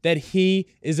penny that he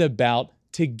is about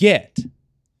to get.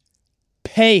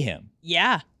 Pay him.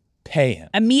 Yeah. Pay him.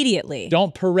 Immediately.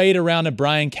 Don't parade around a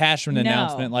Brian Cashman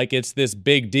announcement like it's this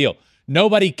big deal.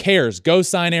 Nobody cares. Go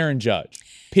sign Aaron Judge.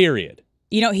 Period.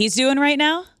 You know what he's doing right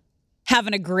now?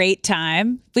 having a great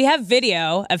time. We have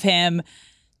video of him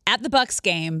at the Bucks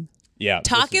game. Yeah,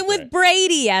 talking with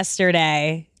Brady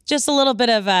yesterday. Just a little bit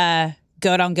of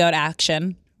goat on goat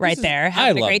action there.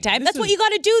 Having a great time. That's what you got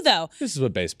to do, though. This is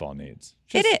what baseball needs.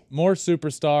 More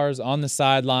superstars on the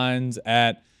sidelines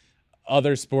at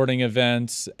other sporting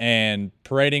events and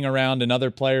parading around in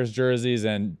other players' jerseys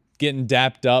and getting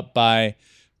dapped up by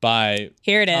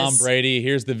here it Tom is. Brady.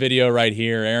 Here's the video right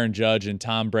here. Aaron Judge and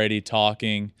Tom Brady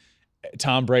talking.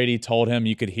 Tom Brady told him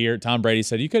you could hear. Tom Brady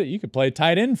said you could play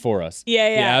tight end for us. Yeah.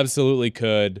 He absolutely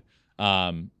could.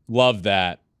 Love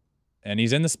that. And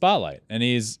he's in the spotlight. And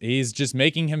he's just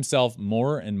making himself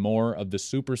more and more of the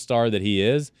superstar that he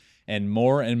is. And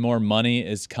more money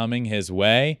is coming his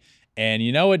way. And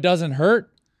you know it doesn't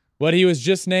hurt? What he was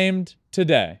just named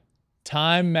today.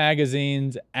 Time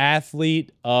Magazine's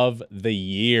Athlete of the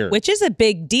Year. Which is a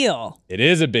big deal. It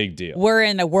is a big deal. We're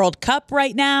in a World Cup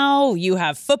right now. You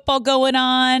have football going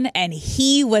on. And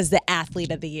he was the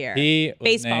Athlete of the Year. He was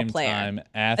baseball named player. Time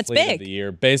Athlete of the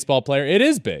Year. Baseball player. It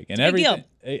is big. And everything.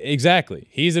 Exactly.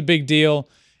 He's a big deal.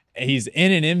 He's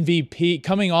in an MVP,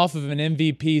 coming off of an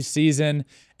MVP season.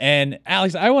 And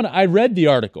Alex, I read the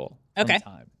article from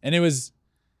Time. And it was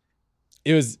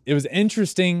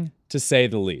interesting to say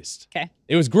the least. Okay.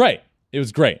 It was great.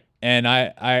 And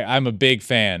I'm a big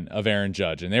fan of Aaron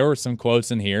Judge. And there were some quotes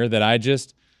in here that I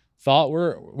just thought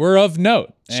were of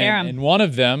note. Share 'em. And one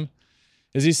of them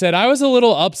is he said, I was a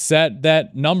little upset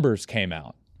that numbers came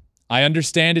out. I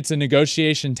understand it's a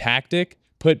negotiation tactic,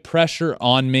 put pressure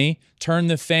on me, turn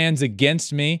the fans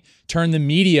against me, turn the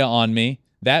media on me.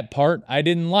 That part I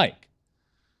didn't like.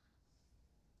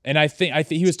 And I think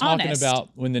he was talking about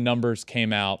when the numbers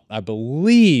came out, I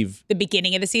believe. The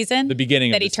beginning of the season? The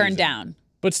beginning of the season. That he turned down.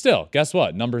 But still, guess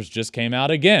what? Numbers just came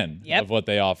out again of what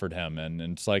they offered him. And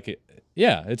it's like,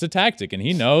 it's a tactic. And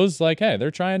he knows, like, hey, they're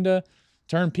trying to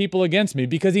turn people against me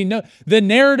because he knows the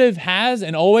narrative has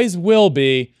and always will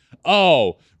be,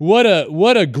 oh, what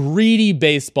a greedy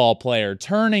baseball player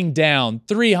turning down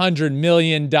 $300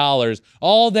 million.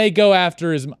 All they go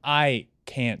after is, I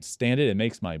can't stand it. It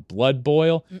makes my blood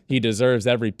boil. He deserves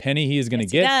every penny he is going to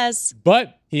get. He does.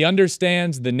 But he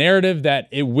understands the narrative that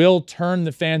it will turn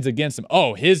the fans against him.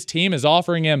 Oh, his team is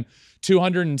offering him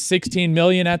 $216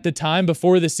 million at the time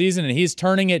before the season, and he's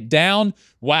turning it down.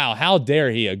 Wow, how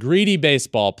dare he? A greedy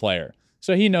baseball player.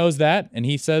 So he knows that, and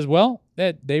he says, well,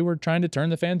 that they were trying to turn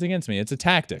the fans against me. It's a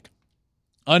tactic.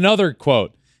 Another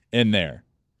quote in there.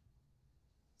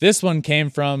 This one came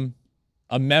from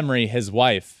a memory his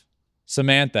wife,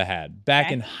 Samantha, had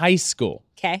back in high school.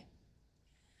 Okay.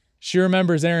 She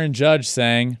remembers Aaron Judge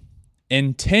saying,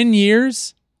 in 10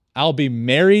 years, I'll be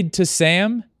married to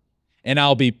Sam and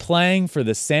I'll be playing for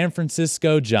the San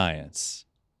Francisco Giants.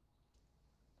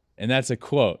 And that's a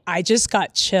quote. I just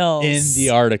got chills. In the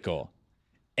article.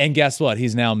 And guess what?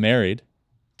 He's now married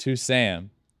to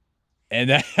Sam. And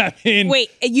that,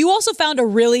 Wait, you also found a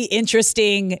really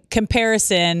interesting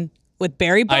comparison with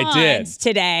Barry Bonds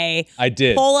today. I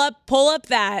did. Pull up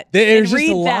that. There's just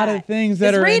a lot of things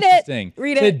that are interesting.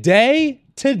 Read it.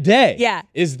 Today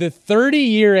is the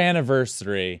 30-year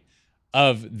anniversary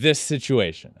of this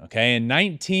situation. Okay, in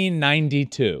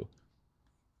 1992,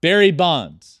 Barry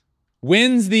Bonds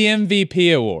wins the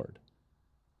MVP award,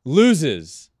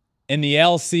 loses in the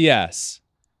LCS,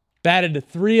 batted a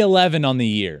 .311 on the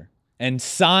year, and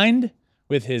signed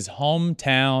with his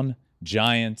hometown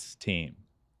Giants team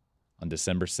on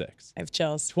December 6th. I have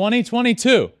chills.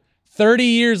 2022, 30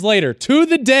 years later, to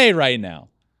the day right now,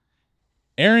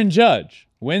 Aaron Judge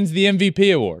wins the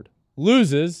MVP award,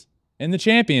 loses in the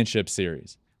championship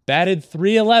series, batted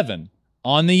 .311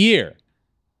 on the year,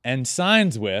 and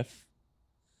signs with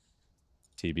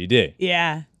TBD.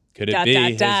 Yeah. Could it be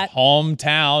his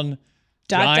hometown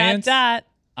Giants?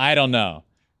 I don't know.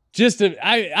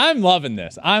 I'm loving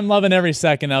this. I'm loving every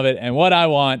second of it. And what I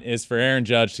want is for Aaron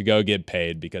Judge to go get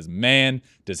paid because, man,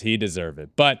 does he deserve it.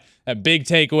 But a big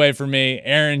takeaway for me,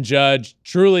 Aaron Judge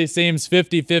truly seems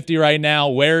 50-50 right now.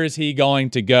 Where is he going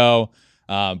to go?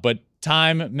 But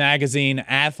Time Magazine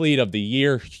Athlete of the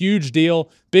Year, huge deal.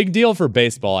 Big deal for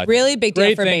baseball, I think. Really big deal for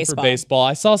baseball. Great thing for baseball.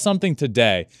 I saw something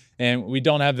today, and we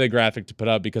don't have the graphic to put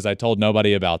up because I told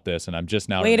nobody about this, and I'm just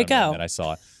now remembering that I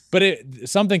saw it. But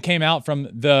something came out from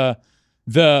the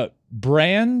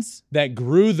brands that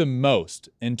grew the most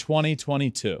in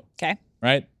 2022. Okay.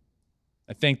 Right?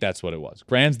 I think that's what it was.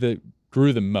 Brands that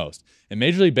grew the most. And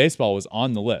Major League Baseball was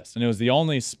on the list. And it was the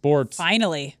only sports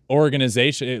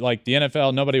organization, like the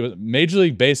NFL, Major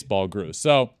League Baseball grew.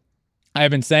 So I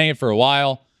have been saying it for a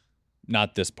while.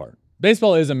 Not this part.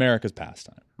 Baseball is America's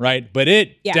pastime, right? But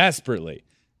it desperately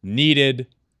needed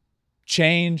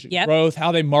change, growth,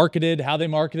 how they marketed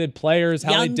players,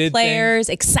 how Young they did players,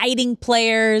 things. Exciting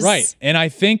players. Right. And I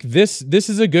think this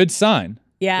is a good sign.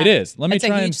 Yeah. It is. Let me It's a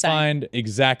try huge and sign. find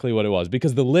exactly what it was,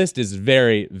 because the list is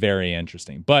very, very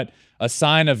interesting. But a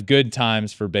sign of good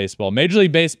times for baseball. Major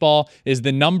League Baseball is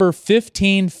the number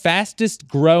 15 fastest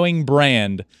growing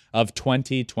brand of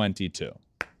 2022.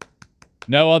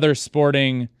 No other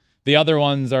sporting. The other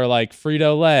ones are like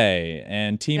Frito-Lay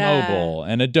and T-Mobile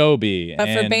and Adobe. But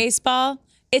for baseball,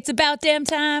 it's about damn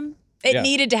time. It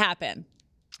needed to happen.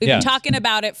 We've been talking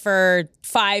about it for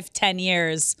 5-10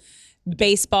 years.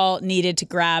 Baseball needed to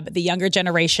grab the younger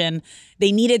generation.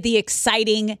 They needed the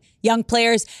exciting young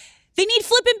players. They need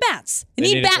flipping bats. They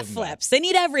need bat flips. They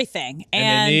need everything.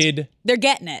 And they're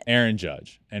getting it. Aaron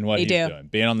Judge and what he's doing.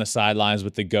 Being on the sidelines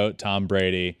with the GOAT, Tom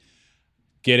Brady,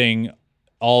 getting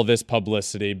all this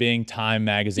publicity, being Time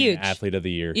Magazine Athlete of the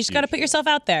Year. You just got to put yourself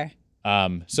out there.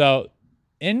 So,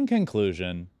 in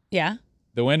conclusion, the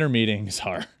winter meetings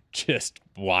are just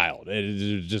wild. It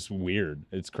is just weird.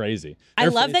 It's crazy. I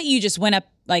love that you just went up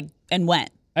and went.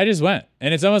 I just went.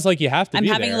 And it's almost like you have to be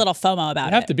there. I'm having a little FOMO about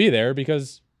it. You have to be there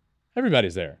because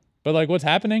everybody's there. But what's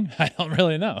happening? I don't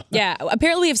really know. Yeah.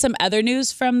 Apparently we have some other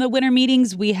news from the winter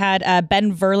meetings. We had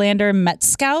Ben Verlander, Met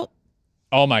Scout.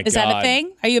 Oh my God. Is that a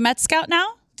thing? Are you a Met Scout now?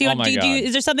 Oh my God.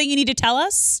 Is there something you need to tell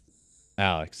us?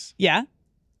 Alex. Yeah.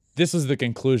 This was the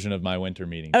conclusion of my winter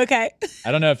meeting. Okay.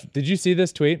 I don't know did you see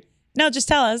this tweet? No, just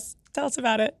tell us. Tell us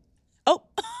about it. Oh.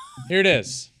 Here it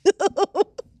is.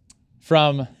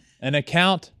 From an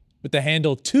account with the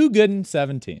handle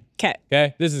 2Gooden17.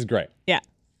 Okay. This is great. Yeah.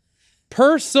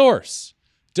 Per source,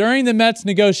 during the Mets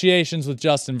negotiations with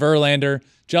Justin Verlander,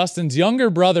 Justin's younger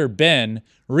brother, Ben,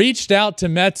 reached out to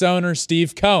Mets owner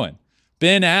Steve Cohen.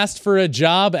 Ben asked for a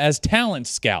job as talent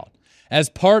scout as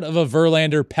part of a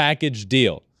Verlander package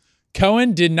deal.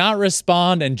 Cohen did not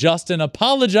respond, and Justin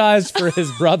apologized for his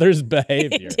brother's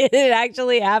behavior. Did it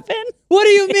actually happen? What do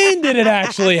you mean, did it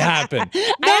actually happen?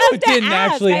 No, it didn't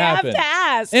actually happen. I have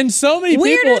to ask. And so many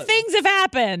Weirder things have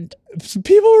happened.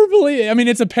 People were believing. I mean,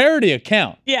 it's a parody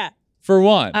account. Yeah. For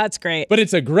one. That's great. But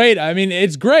it's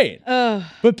it's great.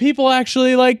 But people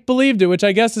actually believed it, which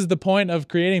I guess is the point of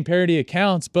creating parody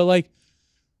accounts. But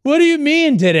what do you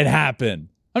mean, did it happen?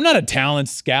 I'm not a talent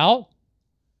scout.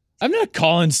 I'm not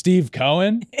calling Steve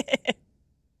Cohen.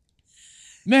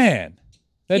 Man.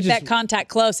 Keep that contact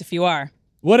close if you are.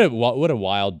 What a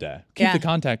wild day. Keep the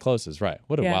contact close is right.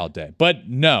 What a wild day. But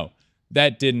no,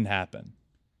 that didn't happen.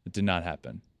 It did not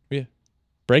happen. Yeah.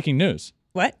 Breaking news.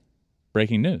 What?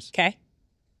 Breaking news. Okay.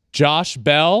 Josh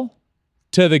Bell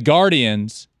to the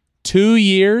Guardians, 2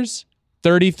 years,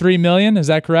 $33 million. Is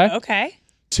that correct? Okay.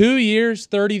 2 years,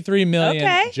 $33 million.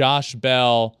 Okay. Josh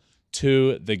Bell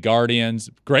to the Guardians.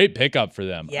 Great pickup for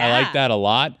them. Yeah. I like that a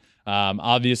lot.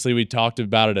 Obviously, we talked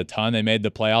about it a ton. They made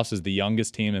the playoffs as the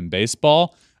youngest team in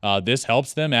baseball. This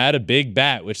helps them add a big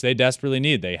bat, which they desperately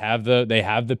need. They have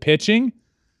the pitching,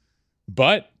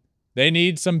 but they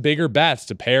need some bigger bats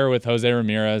to pair with Jose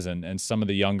Ramirez and some of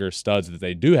the younger studs that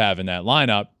they do have in that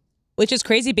lineup. Which is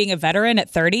crazy, being a veteran at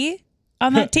 30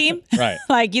 on that team.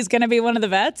 Right. He's going to be one of the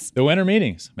vets. The winter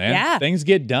meetings, man. Yeah. Things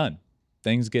get done.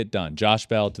 Josh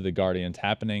Bell to the Guardians,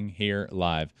 happening here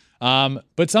live.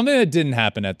 But something that didn't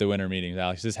happen at the winter meetings,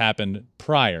 Alex, this happened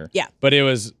prior. Yeah. But it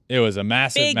was a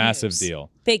massive deal.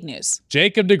 Big news.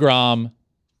 Jacob deGrom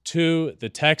to the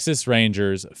Texas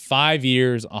Rangers, 5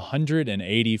 years,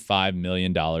 $185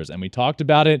 million. And we talked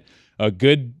about it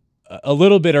a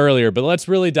little bit earlier, but let's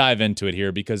really dive into it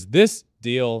here because this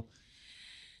deal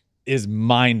is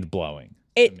mind-blowing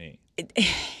to me.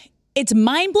 It's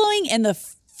mind-blowing, and the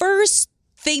first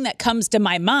thing that comes to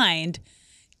my mind,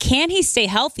 can he stay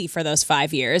healthy for those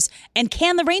 5 years? And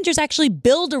can the Rangers actually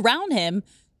build around him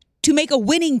to make a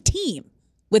winning team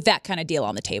with that kind of deal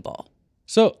on the table?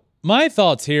 So my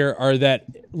thoughts here are that,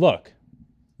 look,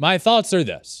 my thoughts are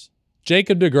this.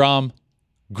 Jacob deGrom,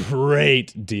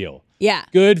 great deal. Yeah.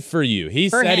 Good for you. He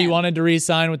said he wanted to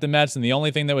re-sign with the Mets, and the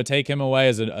only thing that would take him away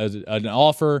is an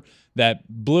offer that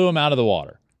blew him out of the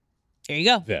water. There you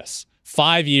go.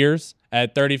 5 years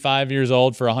at 35 years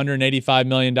old for $185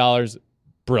 million.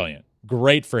 Brilliant.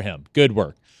 Great for him. Good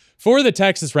work. For the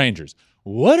Texas Rangers,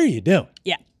 what are you doing?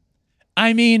 Yeah.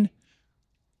 I mean,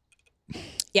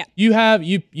 yeah.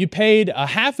 You paid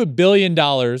 $500 million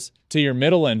to your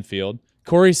middle infield,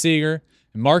 Corey Seager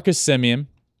and Marcus Semien.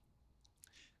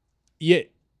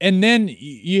 And then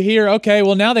you hear, okay,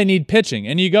 well, now they need pitching.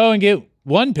 And you go and get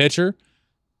one pitcher,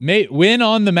 win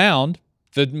on the mound,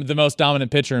 the most dominant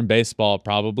pitcher in baseball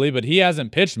probably, but he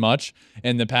hasn't pitched much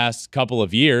in the past couple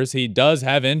of years. He does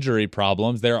have injury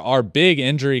problems. There are big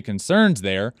injury concerns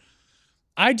there.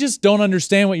 I just don't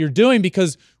understand what you're doing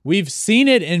because we've seen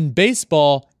it in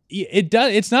baseball.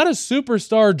 It's not a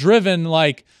superstar driven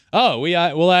like, oh,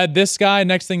 we'll add this guy.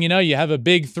 Next thing you know, you have a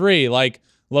big three like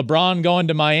LeBron going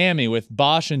to Miami with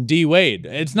Bosh and D Wade.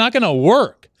 It's not going to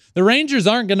work. The Rangers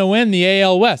aren't going to win the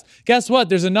AL West. Guess what?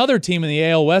 There's another team in the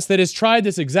AL West that has tried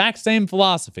this exact same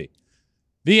philosophy.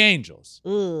 The Angels.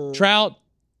 Ooh. Trout,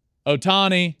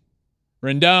 Ohtani,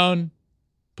 Rendon,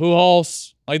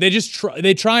 Pujols. Like they just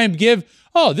try and give,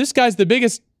 oh, this guy's the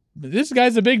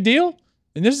big deal.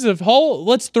 And this is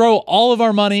let's throw all of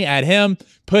our money at him,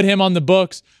 put him on the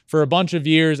books for a bunch of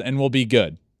years, and we'll be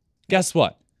good. Guess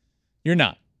what? You're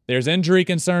not. There's injury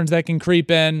concerns that can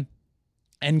creep in.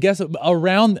 And guess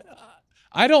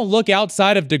I don't look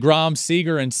outside of DeGrom,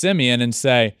 Seager, and Simeon and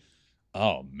say,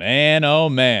 oh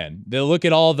man. They look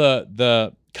at all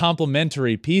the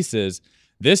complementary pieces.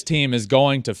 This team is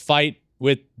going to fight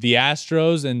with the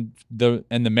Astros and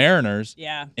the Mariners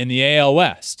in the AL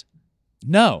West.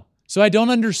 No. So I don't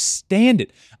understand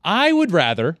it. I would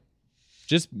rather,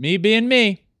 just me being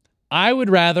me, I would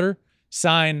rather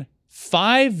sign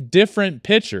 5 different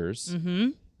pitchers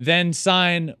than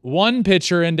sign one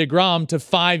pitcher in DeGrom to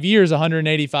 5 years,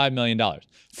 $185 million.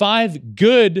 5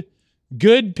 good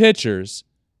pitchers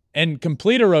and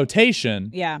complete a rotation.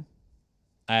 Yeah.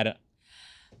 I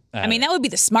mean, that would be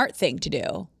the smart thing to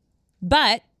do.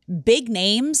 But big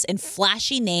names and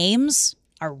flashy names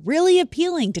are really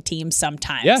appealing to teams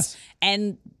sometimes. Yes.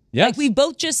 And like we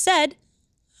both just said,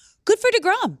 good for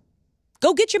DeGrom.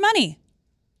 Go get your money.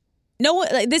 No,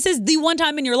 this is the one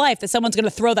time in your life that someone's going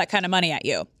to throw that kind of money at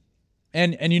you.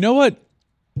 And you know what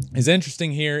is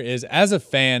interesting here is as a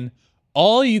fan,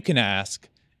 all you can ask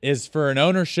is for an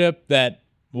ownership that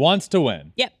wants to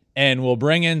win. Yep. And will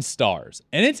bring in stars.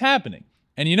 And it's happening.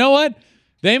 And you know what?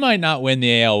 They might not win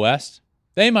the AL West.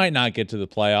 They might not get to the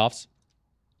playoffs.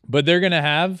 But they're going to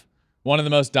have one of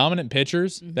the most dominant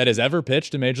pitchers that has ever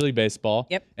pitched in Major League Baseball.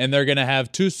 Yep. And they're going to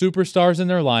have 2 superstars in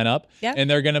their lineup. Yep. And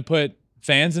they're going to put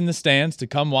fans in the stands to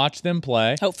come watch them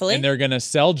play. Hopefully. And they're going to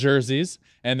sell jerseys.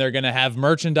 And they're going to have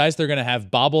merchandise. They're going to have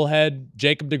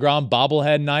Jacob deGrom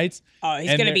bobblehead nights. Oh,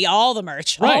 he's going to be all the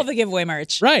merch. Right. All the giveaway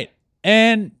merch. Right.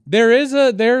 And there's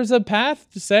a path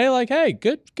to say like, hey,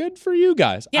 good for you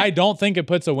guys. Yeah. I don't think it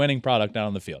puts a winning product out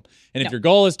on the field. And if your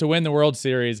goal is to win the World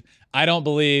Series, I don't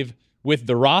believe with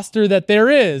the roster that there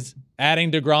is,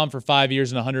 adding DeGrom for 5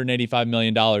 years and $185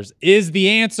 million is the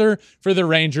answer for the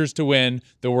Rangers to win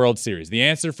the World Series. The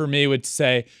answer for me would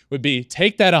be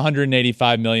take that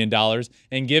 $185 million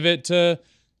and give it to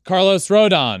Carlos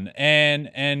Rodon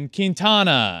and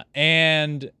Quintana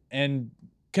and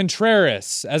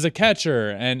Contreras as a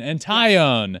catcher and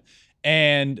Taillon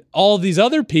and all these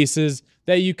other pieces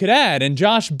that you could add and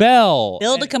Josh Bell.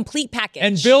 Build a complete package.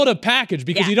 And build a package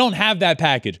because you don't have that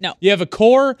package. No. You have a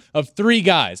core of 3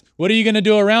 guys. What are you going to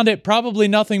do around it? Probably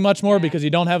nothing much more because you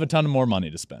don't have a ton of more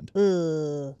money to spend.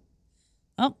 Oh,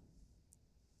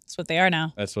 that's what they are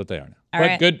now. That's what they are now. All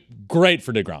but right. Great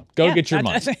for DeGrom. Go get your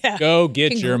money. Go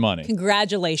get your money.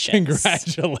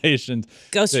 Congratulations.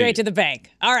 Go straight to the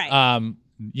bank. All right.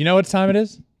 You know what time it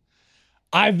is?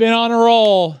 I've been on a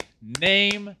roll.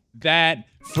 Name that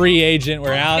free agent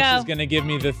where Alex is going to give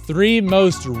me the 3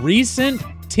 most recent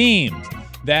teams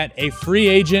that a free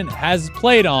agent has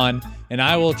played on, and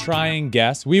I will try and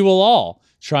guess. We will all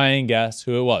try and guess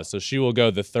who it was. So she will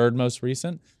go the 3rd most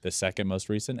recent, the 2nd most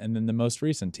recent, and then the most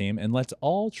recent team, and let's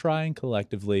all try and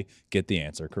collectively get the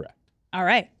answer correct. All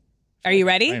right. Are you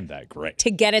ready? I'm that great.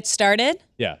 To get it started?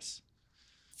 Yes.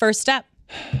 First up,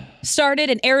 started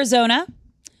in Arizona,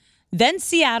 then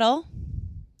Seattle,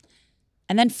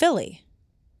 and then Philly.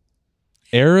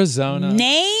 Arizona.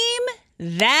 Name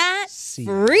that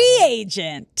free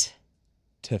agent.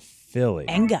 To Philly.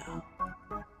 And go.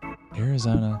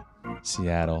 Arizona,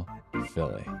 Seattle,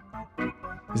 Philly.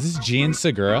 Is this Gene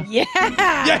Segura? Yeah.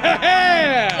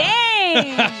 Yeah.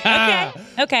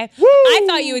 Dang. Okay. Woo! I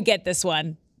thought you would get this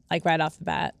one, like right off the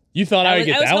bat. You thought I would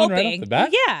get that one right off the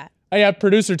bat? Yeah. I got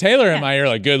producer Taylor in my ear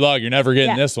like, good luck, you're never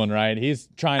getting this one right. He's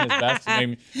trying his best to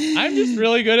make me. I'm just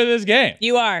really good at this game.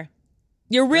 You are.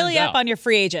 You're really up on your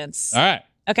free agents. All right.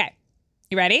 Okay.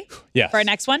 You ready? Yes. For our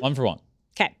next one? 1 for 1.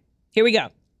 Okay. Here we go.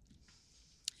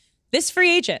 This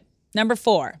free agent, number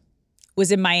 4,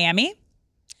 was in Miami,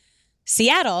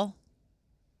 Seattle,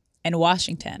 and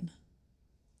Washington.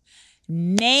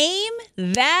 Name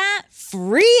that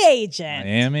free agent.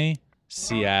 Miami,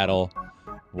 Seattle,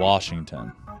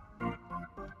 Washington.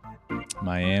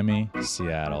 Miami,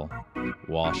 Seattle,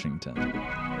 Washington.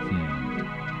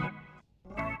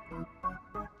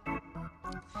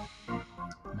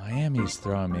 Miami's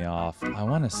throwing me off. I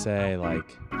want to say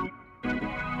like,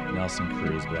 no, Nelson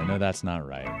Cruz, but I know that's not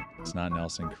right. It's not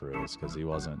Nelson Cruz because he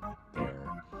wasn't there.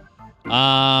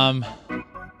 Man.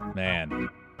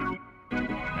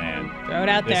 Throw it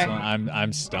out there. One,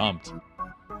 I'm stumped.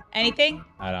 Anything?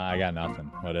 I got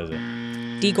nothing. What is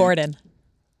it? D. Gordon.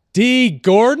 D.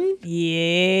 Gordon?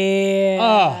 Yeah.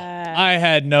 Oh, I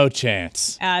had no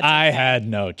chance. I had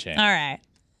no chance. All right.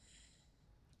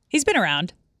 He's been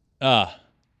around.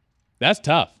 That's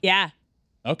tough. Yeah.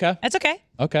 Okay. That's okay.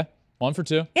 Okay. 1 for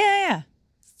 2. Yeah.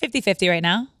 50-50 right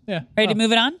now. Yeah. Ready to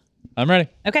move it on? I'm ready.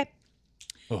 Okay.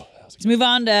 Oh, Let's move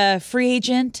on to free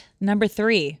agent number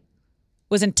 3.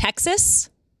 Was in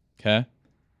Texas. Okay.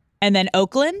 And then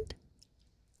Oakland.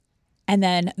 And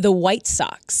then the White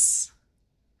Sox.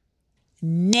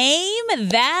 Name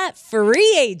that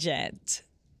free agent.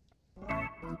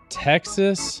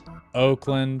 Texas,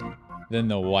 Oakland, then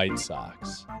the White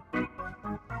Sox.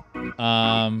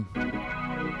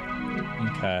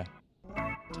 Okay.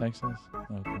 Texas,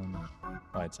 Oakland,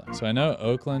 White Sox. So I know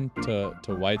Oakland to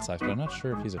White Sox, but I'm not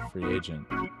sure if he's a free agent.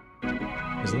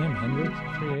 Is Liam Hendricks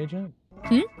a free agent?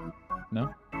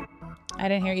 No? I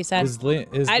didn't hear what you said.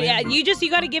 Liam,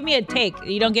 You got to give me a take.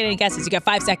 You don't get any guesses. You got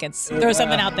 5 seconds. Throw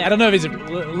something out there. I don't know if he's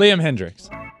Liam Hendricks.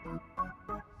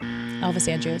 Elvis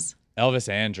Andrews. Elvis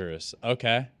Andrews.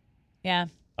 Okay. Yeah.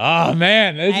 Oh,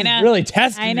 man. This is really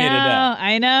testing me today.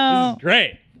 I know. This is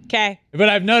great. Okay. But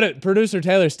I've noted producer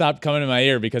Taylor stopped coming in my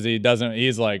ear because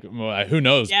he's like, well, who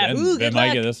knows? Yeah. Ben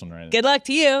might get this one right. Good luck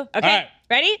to you. Okay. All right.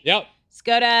 Ready? Yep. Let's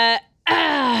go to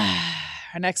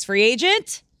our next free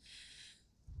agent.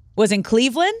 Was in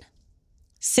Cleveland,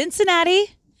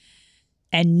 Cincinnati,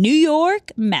 and New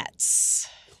York Mets.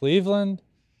 Cleveland,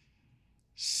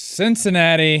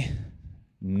 Cincinnati,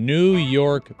 New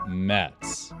York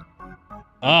Mets.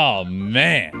 Oh,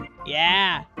 man.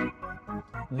 Yeah.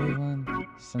 Cleveland,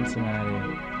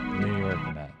 Cincinnati, New York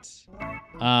Mets.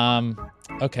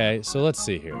 Okay, so let's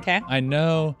see here. Okay. I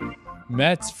know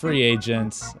Mets free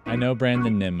agents. I know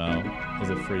Brandon Nimmo is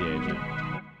a free agent.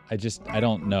 I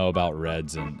don't know about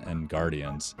Reds and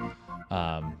Guardians.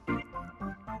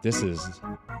 This is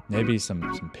maybe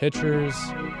some pitchers.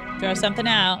 Throw something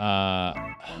out.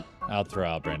 I'll throw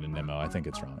out Brandon Nimmo. I think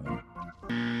it's wrong.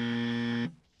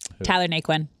 Tyler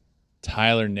Naquin.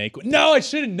 Tyler Naquin. No, I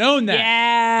should have known that.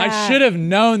 Yeah. I should have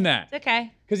known that. It's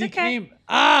okay. Because he came.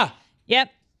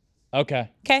 Yep. Okay.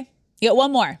 Okay. You got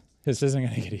one more. This isn't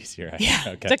going to get easier. Yeah.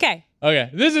 Okay. It's okay. Okay.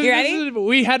 You ready?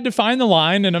 We had to find the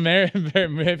line in America.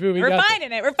 We're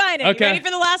finding it. Okay. You ready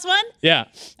for the last one? Yeah.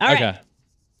 All right.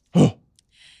 Okay.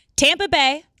 Tampa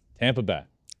Bay. Tampa Bay.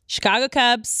 Chicago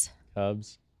Cubs.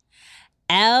 Cubs.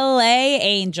 LA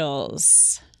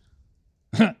Angels.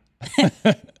 Tampa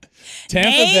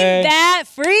Name Bay. that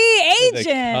free agent.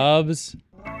 The Cubs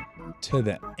to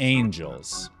the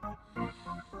Angels.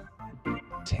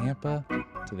 Tampa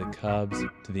to the Cubs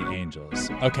to the Angels.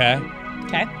 Okay.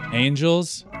 Okay.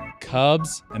 Angels,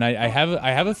 Cubs, and I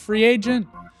have a free agent.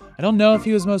 I don't know if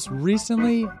he was most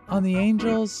recently on the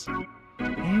Angels.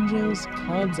 Angels,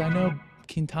 Cubs. I know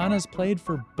Quintana's played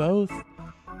for both.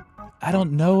 I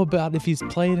don't know about if he's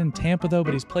played in Tampa though,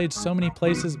 but he's played so many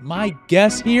places. My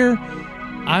guess here,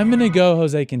 I'm gonna go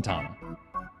Jose Quintana.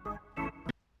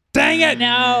 Dang it!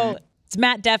 No, it's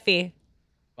Matt Duffy.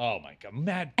 Oh my God,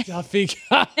 Matt Duffy!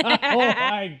 Oh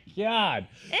my God,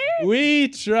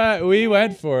 we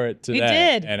went for it today. We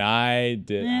did, and I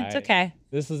did. It's okay.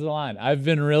 This is the line. I've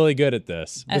been really good at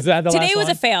this. Was that the last one? Today was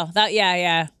a fail.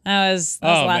 Yeah. That was the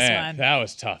last one. That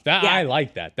was tough. I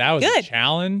like that. That was a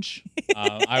challenge.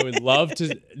 I would love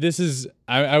to.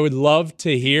 I would love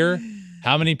to hear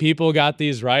how many people got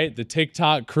these right. The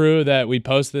TikTok crew that we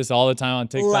post this all the time on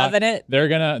TikTok. Loving it.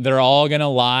 They're all gonna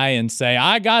lie and say,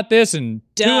 I got this in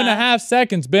 2.5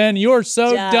 seconds, Ben. You're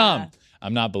so dumb.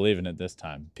 I'm not believing it this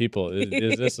time. People,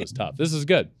 this was tough. This is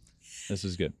good. This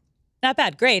is good. Not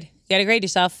bad. Grade. You gotta grade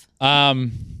yourself.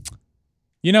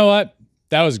 You know what?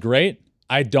 That was great.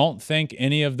 I don't think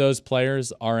any of those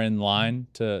players are in line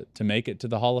to make it to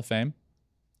the Hall of Fame.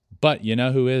 But you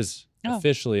know who is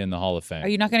officially in the Hall of Fame? Are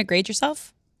you not going to grade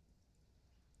yourself?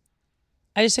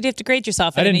 I just said you have to grade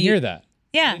yourself. I didn't hear that.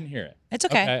 Yeah. I didn't hear it. It's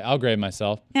okay. Okay, I'll grade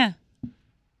myself. Yeah.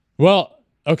 Well,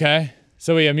 okay.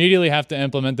 So we immediately have to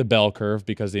implement the bell curve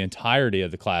because the entirety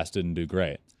of the class didn't do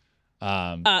great.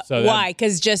 Why?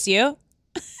 Because just you?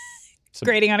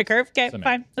 Grading on a curve? Okay,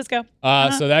 fine. Let's go.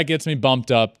 So that gets me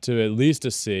bumped up to at least a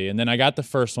C. And then I got the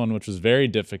first one, which was very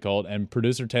difficult. And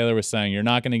producer Taylor was saying, you're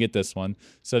not going to get this one.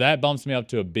 So that bumps me up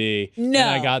to a B. No. And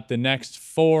I got the next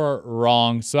 4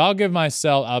 wrong. So I'm going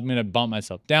to bump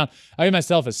myself down. I'll give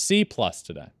myself a C+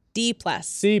 today. D+.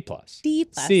 C+. D+.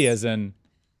 C as in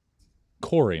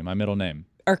Corey, my middle name.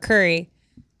 Or Curry.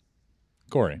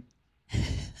 Corey.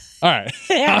 All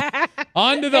right.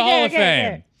 On to the Hall of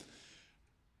Fame.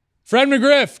 Fred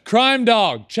McGriff, Crime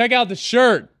Dog. Check out the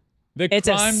shirt. It's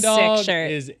Crime Dog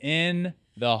is in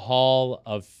the Hall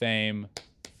of Fame.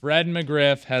 Fred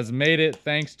McGriff has made it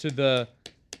thanks to the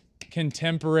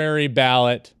contemporary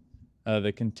ballot,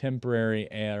 the contemporary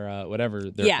era, whatever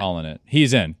they're calling it.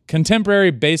 He's in.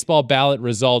 Contemporary baseball ballot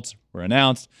results were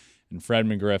announced, and Fred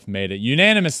McGriff made it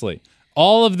unanimously.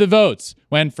 All of the votes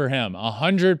went for him,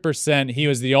 100%. He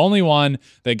was the only one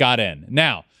that got in.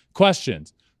 Now,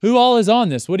 questions. Who all is on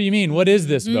this? What do you mean? What is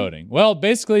this voting? Well,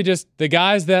 basically just the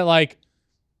guys that like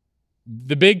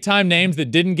the big time names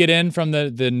that didn't get in from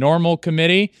the normal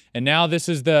committee. And now this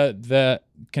is the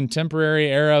contemporary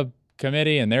era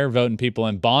committee and they're voting people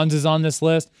in. Bonds is on this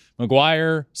list.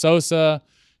 McGuire, Sosa,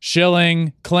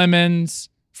 Schilling, Clemens,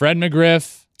 Fred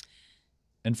McGriff.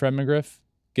 And Fred McGriff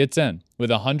gets in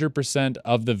with 100%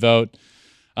 of the vote.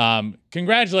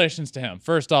 Congratulations to him.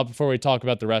 First off, before we talk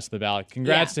about the rest of the ballot,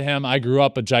 congrats to him. I grew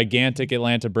up a gigantic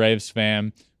Atlanta Braves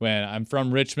fan. When I'm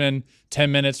from Richmond,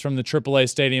 10 minutes from the AAA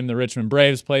stadium, the Richmond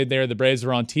Braves played there. The Braves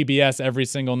were on TBS every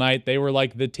single night. They were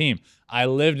like the team. I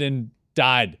lived and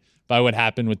died by what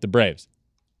happened with the Braves.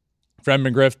 Fred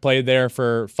McGriff played there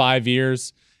for 5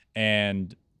 years,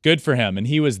 and good for him. And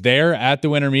he was there at the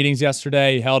winter meetings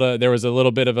yesterday. There was a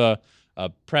little bit of a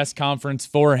press conference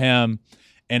for him.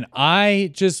 And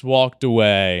I just walked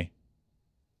away.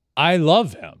 I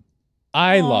love him.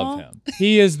 I love him.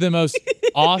 He is the most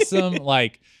awesome,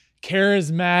 like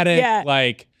charismatic,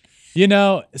 like, you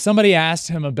know, somebody asked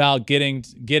him about getting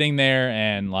there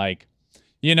and like,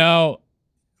 you know,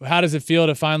 how does it feel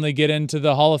to finally get into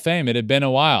the Hall of Fame? It had been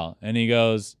a while. And he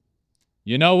goes,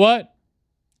 you know what?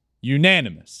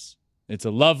 Unanimous. It's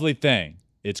a lovely thing.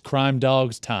 It's Crime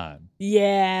Dog's time.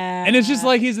 Yeah. And it's just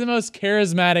like he's the most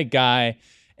charismatic guy.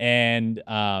 And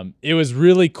it was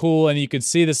really cool. And you could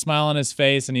see the smile on his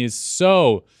face. And he's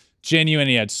so genuine.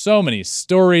 He had so many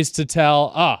stories to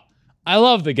tell. I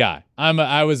love the guy.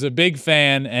 I was a big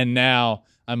fan. And now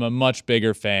I'm a much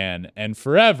bigger fan. And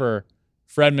forever,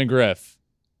 Fred McGriff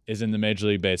is in the Major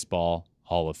League Baseball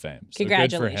Hall of Fame. So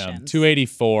congratulations. Good for him.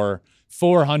 284,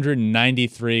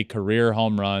 493 career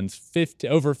home runs,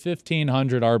 over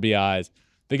 1,500 RBIs.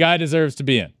 The guy deserves to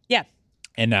be in. Yeah.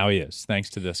 And now he is,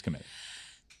 thanks to this committee.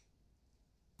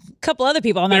 Couple other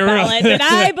people on that ballot that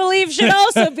I believe should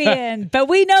also be in. But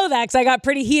we know that because I got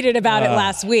pretty heated about it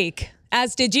last week,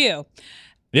 as did you.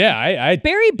 Yeah,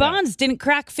 Barry Bonds didn't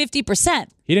crack 50%.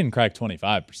 He didn't crack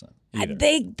 25%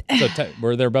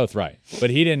 either. They're both right.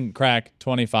 But he didn't crack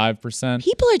 25%.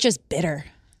 People are just bitter.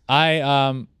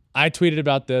 I tweeted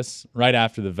about this right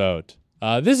after the vote.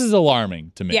 This is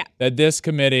alarming to me that this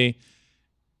committee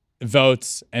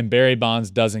votes and Barry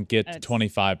Bonds doesn't get to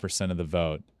 25% of the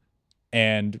vote.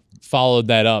 And followed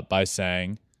that up by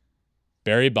saying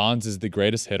Barry Bonds is the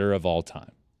greatest hitter of all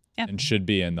time and should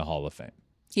be in the Hall of Fame.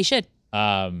 He should.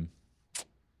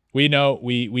 We know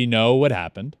what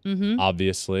happened,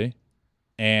 obviously.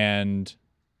 And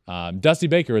Dusty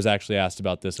Baker was actually asked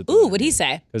about this. What'd he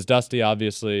say? Because Dusty,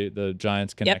 obviously, the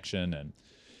Giants connection. And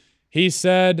he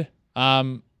said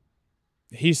Bonds,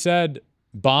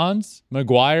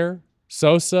 McGuire,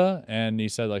 Sosa, and he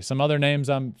said like some other names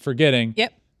I'm forgetting.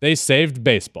 Yep. They saved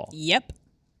baseball. Yep.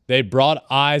 They brought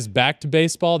eyes back to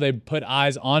baseball. They put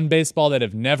eyes on baseball that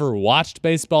have never watched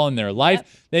baseball in their life. Yep.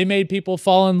 They made people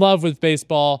fall in love with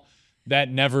baseball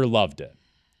that never loved it.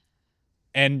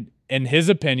 And in his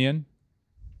opinion,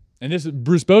 and this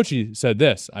Bruce Bochy said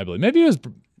this, I believe. Maybe it was,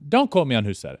 don't quote me on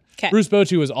who said it. Okay. Bruce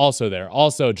Bochy was also there,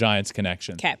 also Giants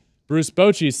connection. Okay. Bruce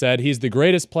Bochy said he's the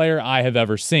greatest player I have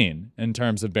ever seen in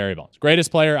terms of Barry Bonds.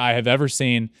 Greatest player I have ever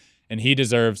seen. And he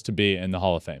deserves to be in the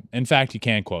Hall of Fame. In fact, you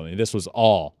can't quote me. This was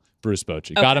all Bruce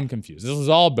Bochy. Okay. Got him confused. This was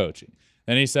all Bochy.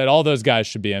 And he said all those guys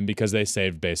should be in because they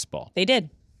saved baseball. They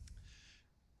did.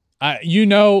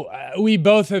 We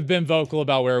both have been vocal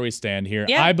about where we stand here.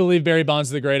 Yeah. I believe Barry Bonds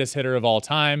is the greatest hitter of all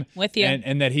time. With you.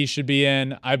 And that he should be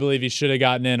in. I believe he should have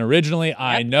gotten in originally. Yep.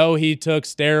 I know he took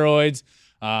steroids.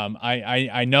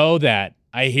 I know that.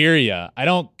 I hear you. I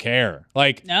don't care.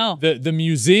 Like, no. The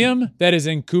museum that is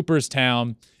in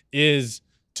Cooperstown is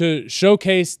to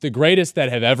showcase the greatest that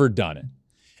have ever done it.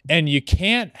 And you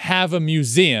can't have a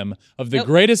museum of the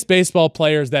greatest baseball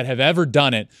players that have ever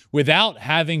done it without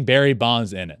having Barry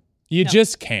Bonds in it. You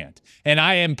just can't. And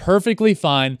I am perfectly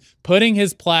fine putting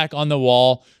his plaque on the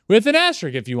wall with an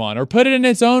asterisk if you want, or put it in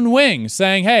its own wing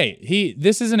saying, hey,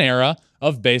 this is an era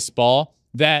of baseball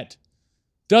that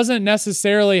doesn't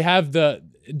necessarily have the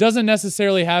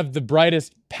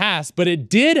brightest past, but it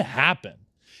did happen.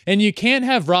 And you can't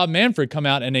have Rob Manfred come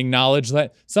out and acknowledge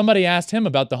that somebody asked him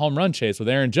about the home run chase with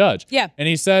Aaron Judge. Yeah. And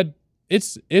he said,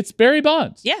 it's Barry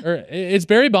Bonds. Yeah. Or it's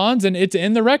Barry Bonds and it's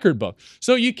in the record book.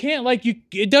 So you can't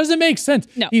it doesn't make sense.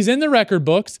 No. He's in the record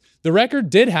books. The record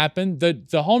did happen.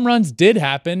 The home runs did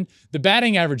happen. The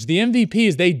batting average, the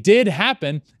MVPs, they did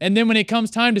happen. And then when it comes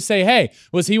time to say, hey,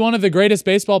 was he one of the greatest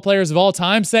baseball players of all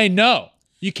time? Say no.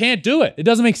 You can't do it. It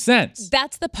doesn't make sense.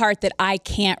 That's the part that I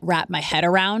can't wrap my head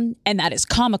around, and that is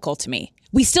comical to me.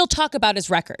 We still talk about his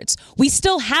records. We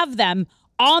still have them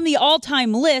on the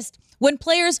all-time list when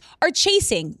players are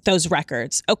chasing those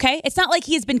records, okay? It's not like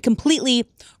he has been completely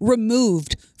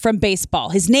removed from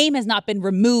baseball. His name has not been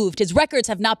removed. His records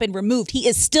have not been removed. He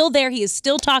is still there. He is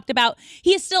still talked about.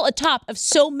 He is still atop of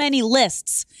so many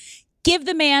lists. Give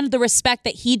the man the respect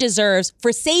that he deserves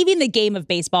for saving the game of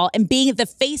baseball and being the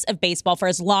face of baseball for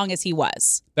as long as he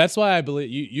was. That's why I believe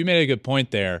you made a good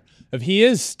point there. If he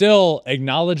is still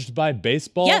acknowledged by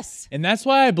baseball. Yes. And that's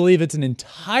why I believe it's an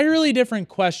entirely different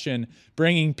question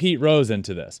bringing Pete Rose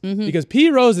into this. Because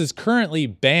Pete Rose is currently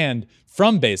banned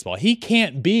from baseball. He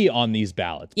can't be on these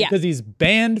ballots because he's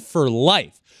banned for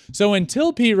life. So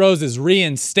until Pete Rose is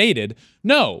reinstated,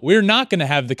 no, we're not going to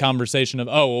have the conversation of,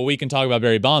 oh, well, we can talk about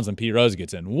Barry Bonds when Pete Rose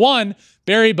gets in. One,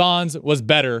 Barry Bonds was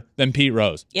better than Pete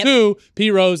Rose. Yep. Two,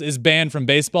 Pete Rose is banned from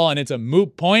baseball, and it's a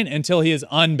moot point until he is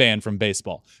unbanned from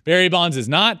baseball. Barry Bonds is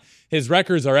not. His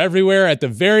records are everywhere at the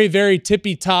very, very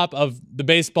tippy top of the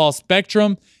baseball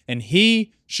spectrum, and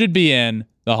he should be in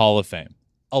the Hall of Fame,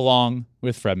 along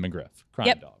with Fred McGriff. Crime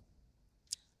Dog.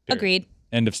 Period. Agreed.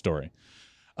 End of story.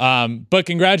 But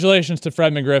congratulations to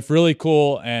Fred McGriff. Really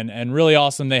cool and really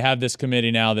awesome. They have this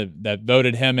committee now that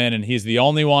voted him in, and he's the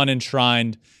only one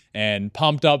enshrined, and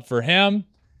pumped up for him.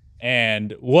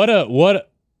 And what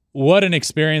an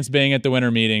experience being at the winter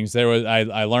meetings.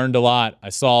 I learned a lot. I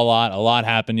saw a lot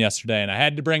happened yesterday, and I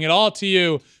had to bring it all to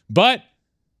you. But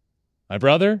my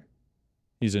brother,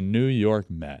 he's a New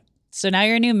York Met. So now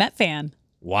you're a new Met fan.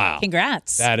 Wow.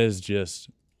 Congrats. That is just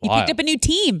You wild. picked up a new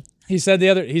team. He said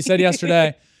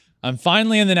yesterday, I'm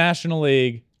finally in the National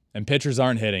League and pitchers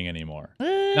aren't hitting anymore.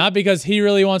 Not because he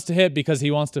really wants to hit, because he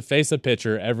wants to face a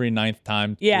pitcher every ninth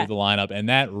time through the lineup. And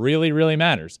that really, really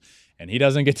matters. And he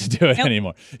doesn't get to do it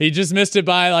anymore. He just missed it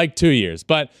by like 2 years.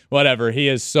 But whatever. He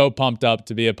is so pumped up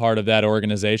to be a part of that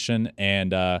organization.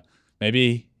 And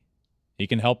maybe he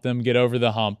can help them get over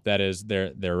the hump. That is,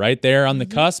 they're right there on the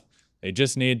cusp. They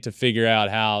just need to figure out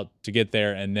how to get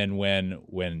there and then win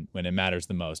when it matters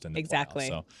the most in the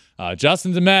playoffs. So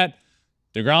Justin's a Met,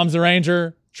 DeGrom's a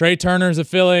Ranger, Trey Turner's a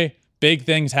Philly. Big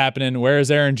things happening. Where is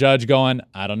Aaron Judge going?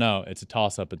 I don't know. It's a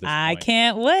toss-up at this point. I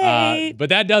can't wait. But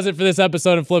that does it for this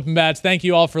episode of Flippin' Bats. Thank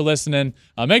you all for listening.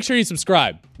 Make sure you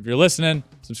subscribe. If you're listening,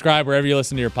 subscribe wherever you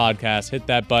listen to your podcast. Hit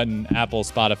that button, Apple,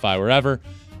 Spotify, wherever.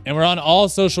 And we're on all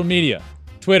social media.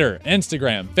 Twitter,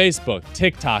 Instagram, Facebook,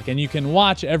 TikTok, and you can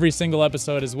watch every single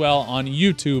episode as well on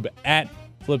YouTube at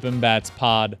Flippin' Bats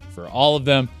Pod for all of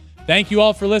them. Thank you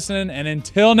all for listening, and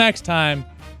until next time,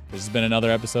 this has been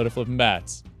another episode of Flippin'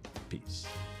 Bats. Peace.